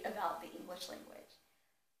hate about the English language.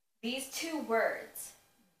 These two words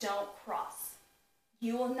don't cross.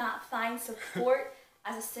 You will not find support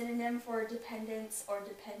as a synonym for dependence or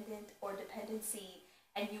dependent or dependency,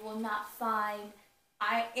 and you will not find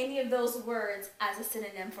any of those words as a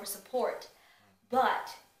synonym for support. But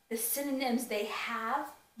the synonyms they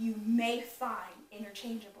have, you may find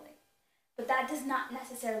interchangeably. But that does not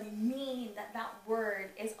necessarily mean that that word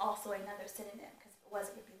is also another synonym, because if it was,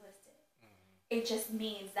 it would be listed. Mm-hmm. It just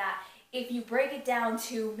means that if you break it down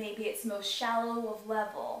to maybe its most shallow of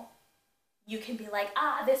level, you can be like,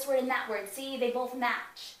 this word and that word, see, they both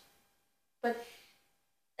match. But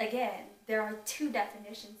again, there are two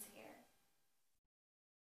definitions here.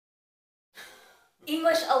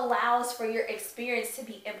 English allows for your experience to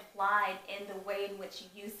be implied in the way in which you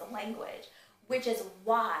use the language, which is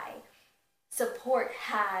why support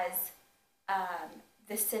has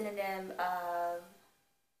the synonym of,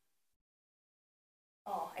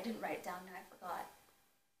 I didn't write it down and I forgot.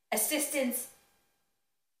 Assistance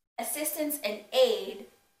and aid,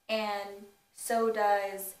 and so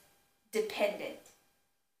does dependent.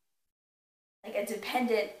 Like a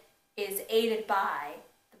dependent is aided by,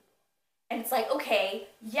 and it's like, okay,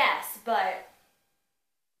 yes, but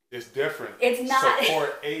It's different. It's not.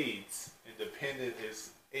 Support aids. Independent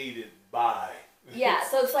is aided by. Yeah,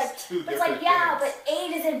 so it's like, two but it's different like, yeah, things. but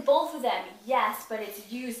aid is in both of them. Yes, but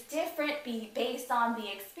it's used different, based on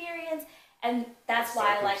the experience, and that's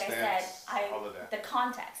why, like I said, all of that. the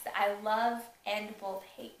context. I love and both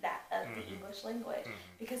hate that of the English language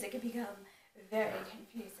because it can become very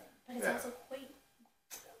confusing. But it's also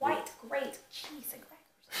quite great cheese and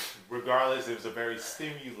crackers. Regardless, it was a very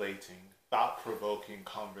stimulating, thought-provoking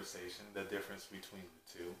conversation. The difference between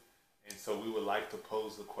the two. And so we would like to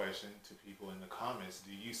pose the question to people in the comments.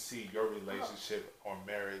 Do you see your relationship or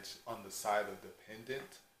marriage on the side of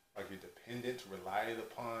dependent? Like you're dependent, relied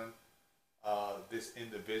upon this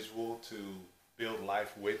individual to build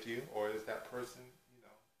life with you? Or is that person,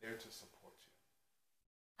 there to support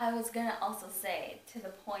you? I was going to also say, to the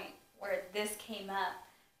point where this came up,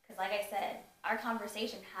 because like I said, our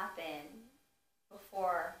conversation happened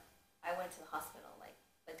before I went to the hospital, like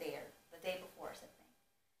the day before or something.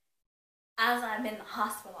 As I'm in the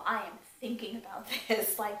hospital, I am thinking about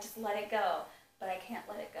this, like, just let it go, but I can't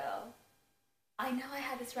let it go. I know I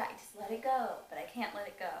had this right, just let it go, but I can't let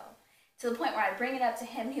it go. To the point where I bring it up to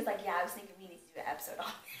him, and he's like, yeah, I was thinking we need to do an episode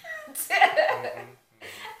on it. And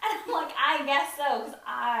I'm like, I guess so, because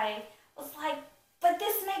I was like, but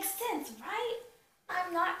this makes sense, right?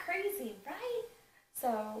 I'm not crazy, right?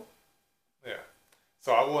 So. Yeah.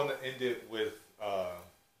 So I want to end it with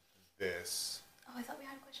this. Oh, I thought we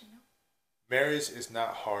had a question, no? Marriage is not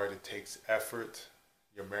hard. It takes effort.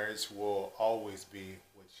 Your marriage will always be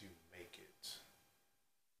what you make it.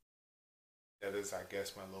 That is, I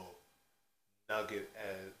guess, my little nugget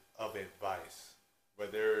of advice.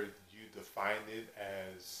 Whether you define it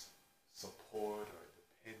as support or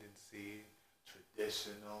dependency,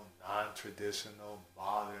 traditional, non-traditional,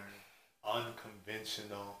 modern,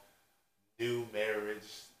 unconventional, new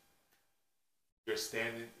marriage, you're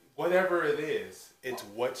standing, whatever it is, it's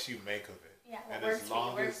what you make of it. Yeah, and works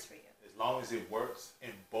for you. As long as it works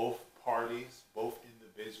and both parties, both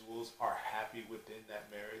individuals are happy within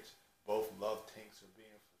that marriage, both love tanks are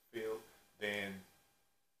being fulfilled, then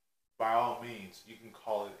by all means, you can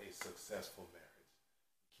call it a successful marriage.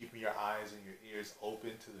 Keeping your eyes and your ears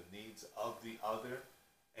open to the needs of the other,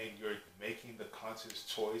 and you're making the conscious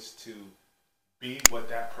choice to be what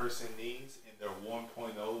that person needs in their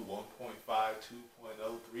 1.0, 1.5,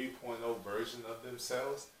 2.0, 3.0 version of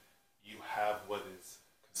themselves, you have what is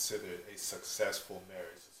considered a successful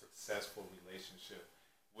marriage, a successful relationship,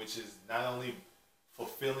 which is not only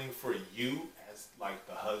fulfilling for you as like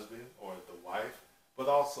the husband or the wife, but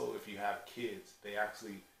also if you have kids, they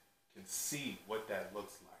actually can see what that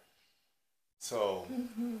looks like. So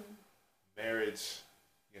marriage,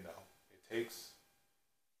 it takes,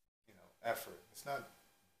 effort. It's not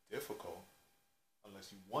difficult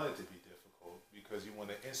unless you want it to be difficult because you want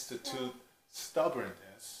to institute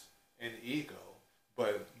stubbornness and ego.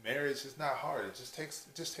 But marriage is not hard. It just takes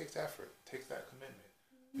effort. It takes that commitment.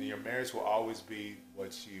 And your marriage will always be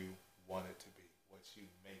what you want it to be, what you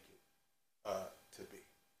make it to be.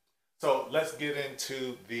 So let's get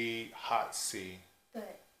into the hot seat.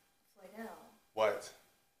 But Floydell. What?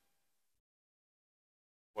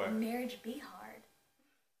 What? Marriage be hard.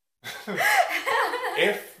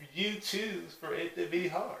 If you choose for it to be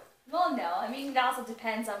hard. Well, no. I mean, it also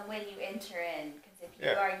depends on when you enter in. Because if you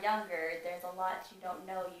are younger, there's a lot you don't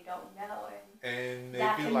know, and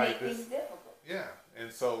that be can like make things difficult. Yeah,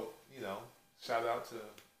 and so shout out to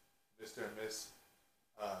Mr. and Miss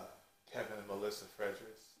Kevin and Melissa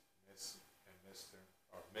Fredericks, Miss and Mr.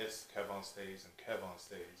 or Miss Kev on stage and Kev on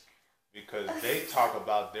stage, because they talk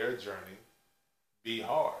about their journey be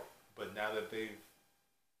hard, but now that they've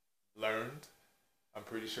learned, I'm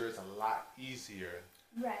pretty sure it's a lot easier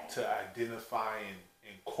to identify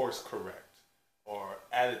and course correct or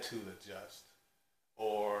attitude adjust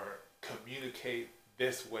or communicate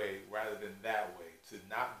this way rather than that way, to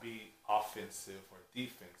not be offensive or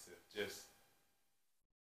defensive, just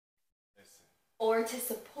listen. Or to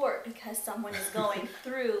support because someone is going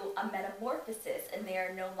through a metamorphosis and they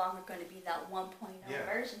are no longer going to be that 1.0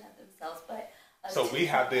 version of themselves, but so we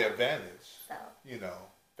have the advantage. So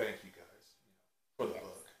thank you guys for the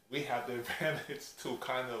book. We have the advantage to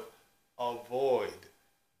kind of avoid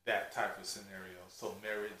that type of scenario. So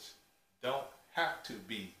marriage don't have to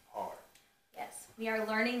be hard. Yes, we are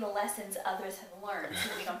learning the lessons others have learned, so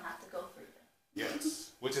we don't have to go through them.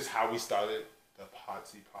 Yes, which is how we started the Hot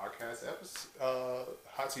Seat Podcast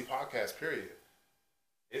Hot Seat Podcast. Period.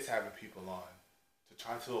 It's having people on to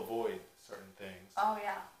try to avoid certain things. Oh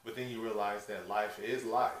yeah. But then you realize that life is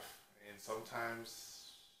life, and sometimes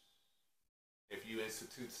if you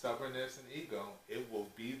institute stubbornness and ego, it will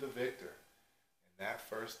be the victor. And that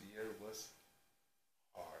first year was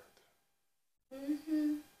hard,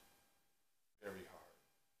 Mm-hmm. very hard,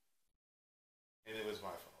 and it was my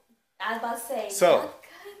fault. I was about to say, So, look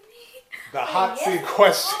at me. the But hot yes, seat it was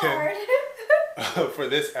question hard. for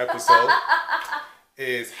this episode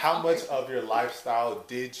is how much of your lifestyle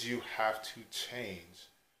did you have to change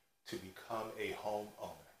to become a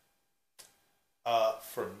homeowner?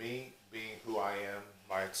 For me, being who I am,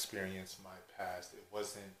 my experience, my past, it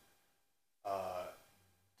wasn't uh,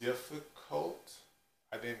 difficult.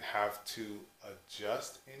 I didn't have to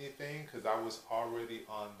adjust anything because I was already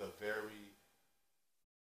on the very,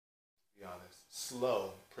 to be honest,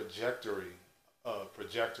 slow trajectory of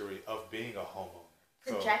being a homeowner.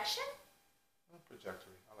 So, Projection?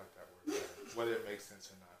 trajectory. I like that word better. Whether it makes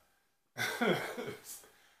sense or not.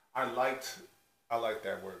 I liked I like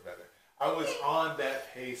that word better. I was on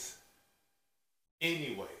that pace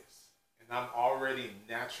anyways, and I'm already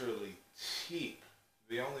naturally cheap.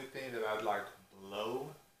 The only thing that I'd like blow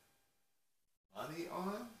money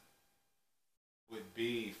on would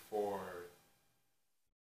be for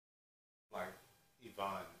like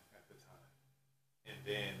Yvonne at the time, and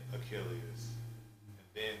then Achilles, and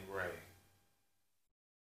then Ray,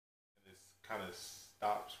 and it kind of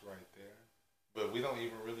stops right there. But we don't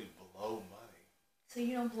even really blow money. So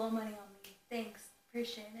you don't blow money on me. Thanks.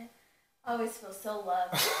 Appreciate it. I always feel so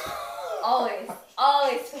loved. Always.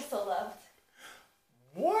 Always feel so loved.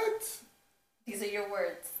 What? These are your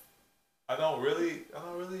words. I don't really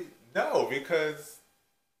know because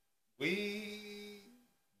we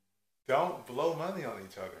don't blow money on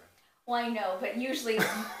each other. Well, I know, but usually,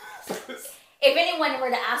 if anyone were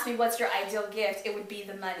to ask me what's your ideal gift, it would be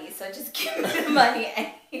the money. So just give me the money,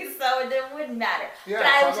 so it wouldn't matter. Yeah,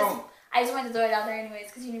 but so I just wanted to throw it out there anyways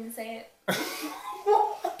because you didn't even say it.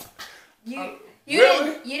 what? You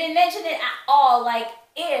Really? you didn't mention it at all. Like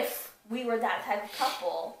if we were that type of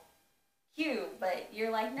couple, but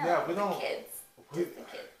you're like no. Yeah, we the don't. Kids. We, Just the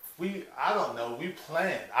kids. I don't know. We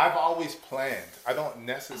planned. I've always planned. I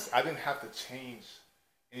didn't have to change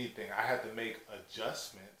anything. I had to make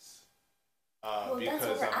adjustments Well, that's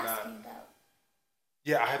what because we're I'm not. asking about.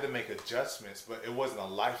 Yeah, I had to make adjustments, but it wasn't a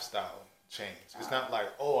lifestyle change. It's not like,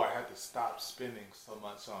 oh, I had to stop spending so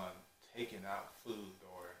much on taking out food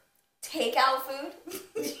or. Take out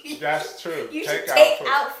food? That's true. You should take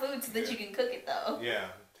out food so that Yeah. you can cook it though. Yeah,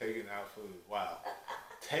 taking out food. Wow.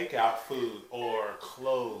 Take out food or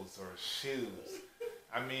clothes or shoes.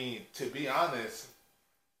 I mean, to be honest,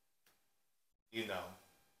 you know,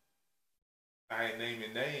 I ain't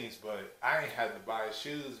naming names, but I ain't had to buy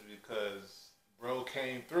shoes because bro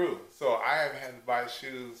came through. So I haven't had to buy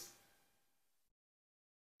shoes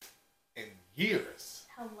in years.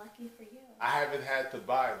 How lucky for you. I haven't had to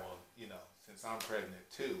buy, well, since I'm pregnant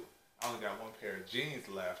too, I only got one pair of jeans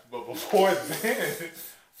left. But before then,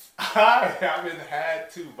 I haven't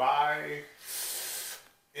had to buy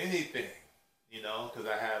anything, because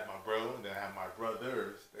I had my bro and then I had my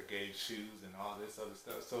brothers that gave shoes and all this other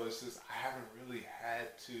stuff. So it's just, I haven't really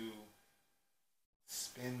had to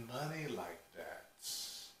spend money like that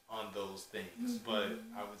on those things. Mm-hmm. But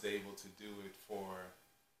I was able to do it for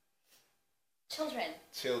children.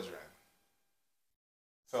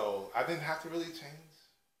 So I didn't have to really change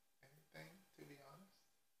anything, to be honest.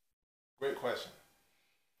 Great question.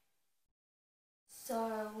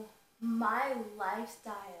 So my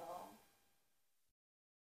lifestyle,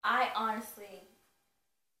 I honestly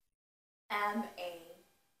am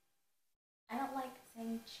I don't like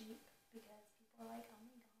saying cheap because people are like, oh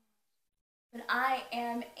my god. But I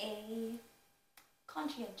am a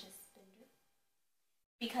conscientious spender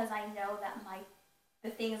because I know that the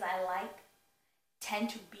things I like tend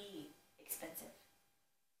to be expensive.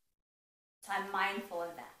 So I'm mindful of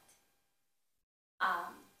that.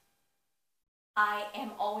 I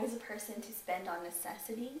am always a person to spend on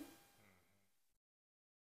necessity.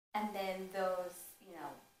 And then those,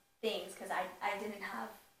 things, because I didn't have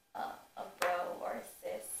a bro or a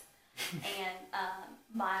sis. And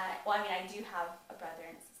I do have a brother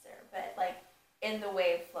and a sister, but like in the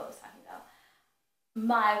way Flo was talking about,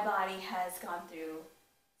 my body has gone through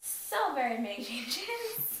so very many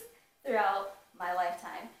changes throughout my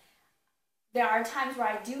lifetime. There are times where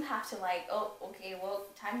I do have to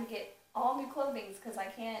time to get all new clothing because I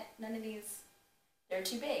can't, none of these, they're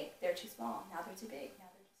too big, they're too small, now they're too big, now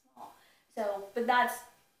they're too small. So, but that's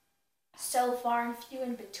so far and few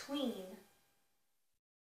in between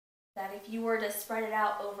that if you were to spread it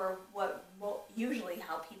out over what usually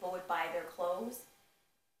how people would buy their clothes,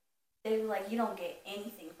 they were like, you don't get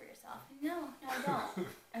anything for yourself. No, I don't.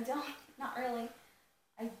 I don't. Not really.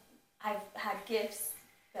 I've had gifts,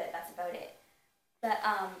 but that's about it. But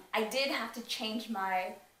I did have to change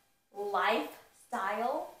my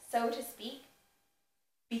lifestyle, so to speak,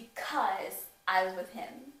 because I was with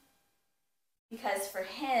him. Because for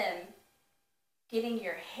him, getting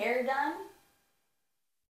your hair done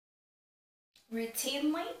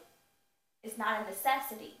routinely is not a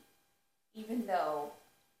necessity, even though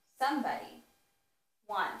somebody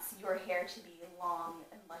wants your hair to be long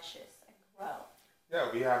and luscious and grow. Yeah,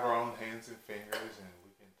 we have our own hands and fingers, and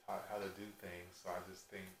we've been taught how to do things. So I just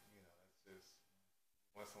think, that's just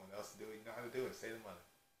want someone else to do it. You know how to do it. Save the money.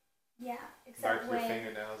 Yeah, except like your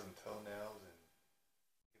fingernails and toenails, and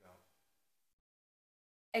you know.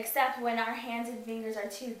 Except when our hands and fingers are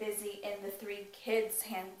too busy in the three kids'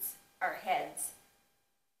 hands or heads.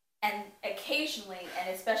 And occasionally, and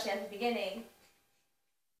especially at the beginning,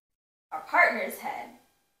 our partner's head.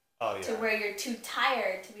 Oh, yeah. To where you're too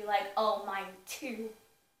tired to be like, oh, mine too.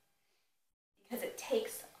 Because it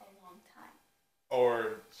takes a long time.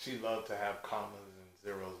 Or she loved to have commas and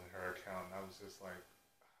zeros in her account, and I was just like,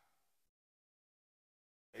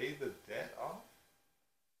 pay the debt off?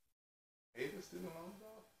 Pay the student loans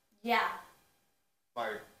off? Yeah.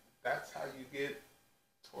 Like, that's how you get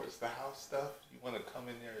towards the house stuff? You want to come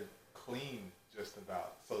in there clean just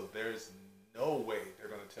about. So there's no way they're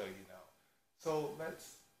going to tell you no. So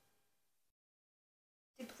let's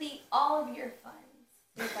deplete all of your funds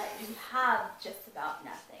so that you have just about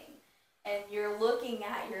nothing. And you're looking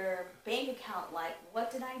at your bank account like,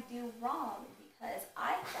 what did I do wrong? Because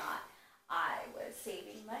I thought I was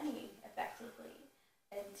saving money effectively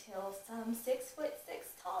until some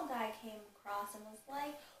 6'6" tall guy came across and was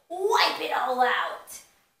like, wipe it all out.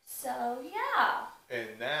 So yeah.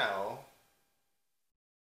 And now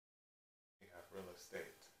we have real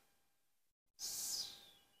estate,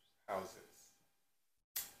 houses.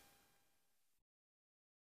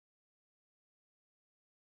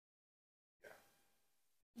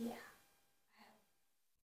 Yeah,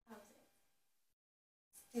 how's it?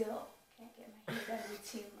 Still can't get my hair done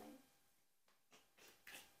routinely.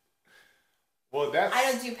 Well, I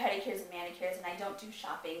don't do pedicures and manicures, and I don't do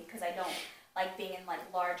shopping because I don't like being in like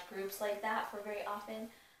large groups like that for very often.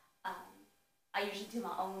 I usually do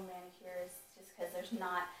my own manicures just because there's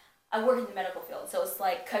not. I work in the medical field, so it's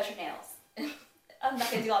like cut your nails. I'm not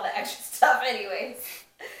gonna do all the extra stuff anyways.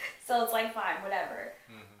 So it's like fine, whatever.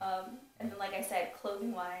 Mm-hmm. And then like I said,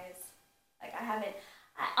 clothing wise, like I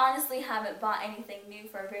honestly haven't bought anything new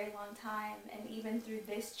for a very long time, and even through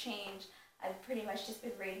this change, I've pretty much just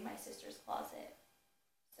been raiding my sister's closet.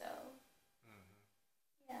 So,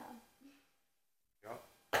 yeah. Yep.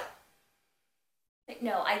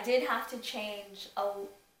 No, I did have to change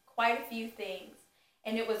quite a few things,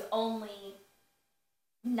 and it was only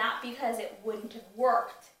not because it wouldn't have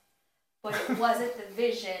worked, but it wasn't the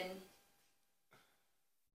vision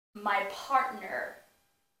my partner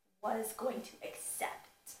was going to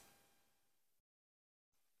accept.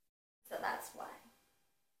 So that's why.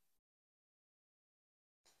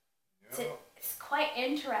 It's quite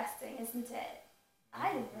interesting, isn't it?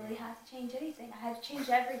 I didn't really have to change anything. I had to change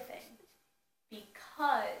everything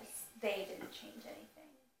because they didn't change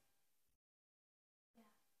anything.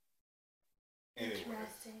 Yeah. Anyways.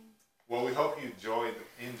 Interesting. Well, we hope you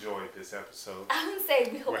enjoyed this episode. I would say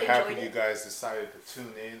we hope you enjoyed it. We're happy you guys decided to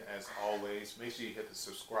tune in as always. Make sure you hit the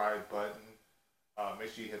subscribe button.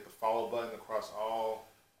 Make sure you hit the follow button across all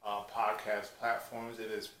podcast platforms.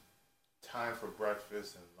 It is time for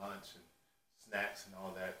breakfast and lunch and snacks and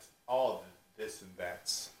all of this and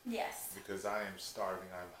that's. Yes. Because I am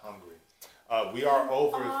starving. I'm hungry. We are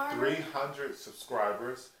over 300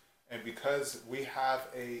 subscribers, and because we have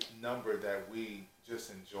a number that we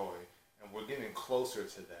just enjoy, and we're getting closer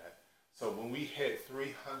to that. So when we hit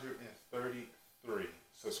 333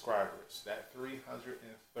 subscribers, that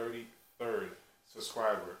 333rd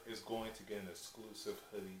subscriber is going to get an exclusive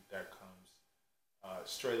hoodie that comes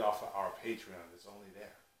straight off of our Patreon. It's only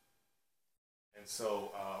there. And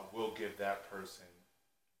so we'll give that person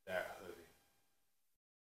that hoodie.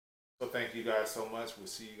 So thank you guys so much. We'll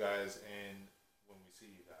see you guys when we see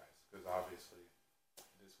you guys. Because obviously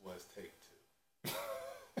this was take 2.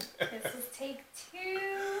 This is take 2.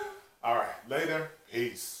 All right. Later.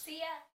 Peace.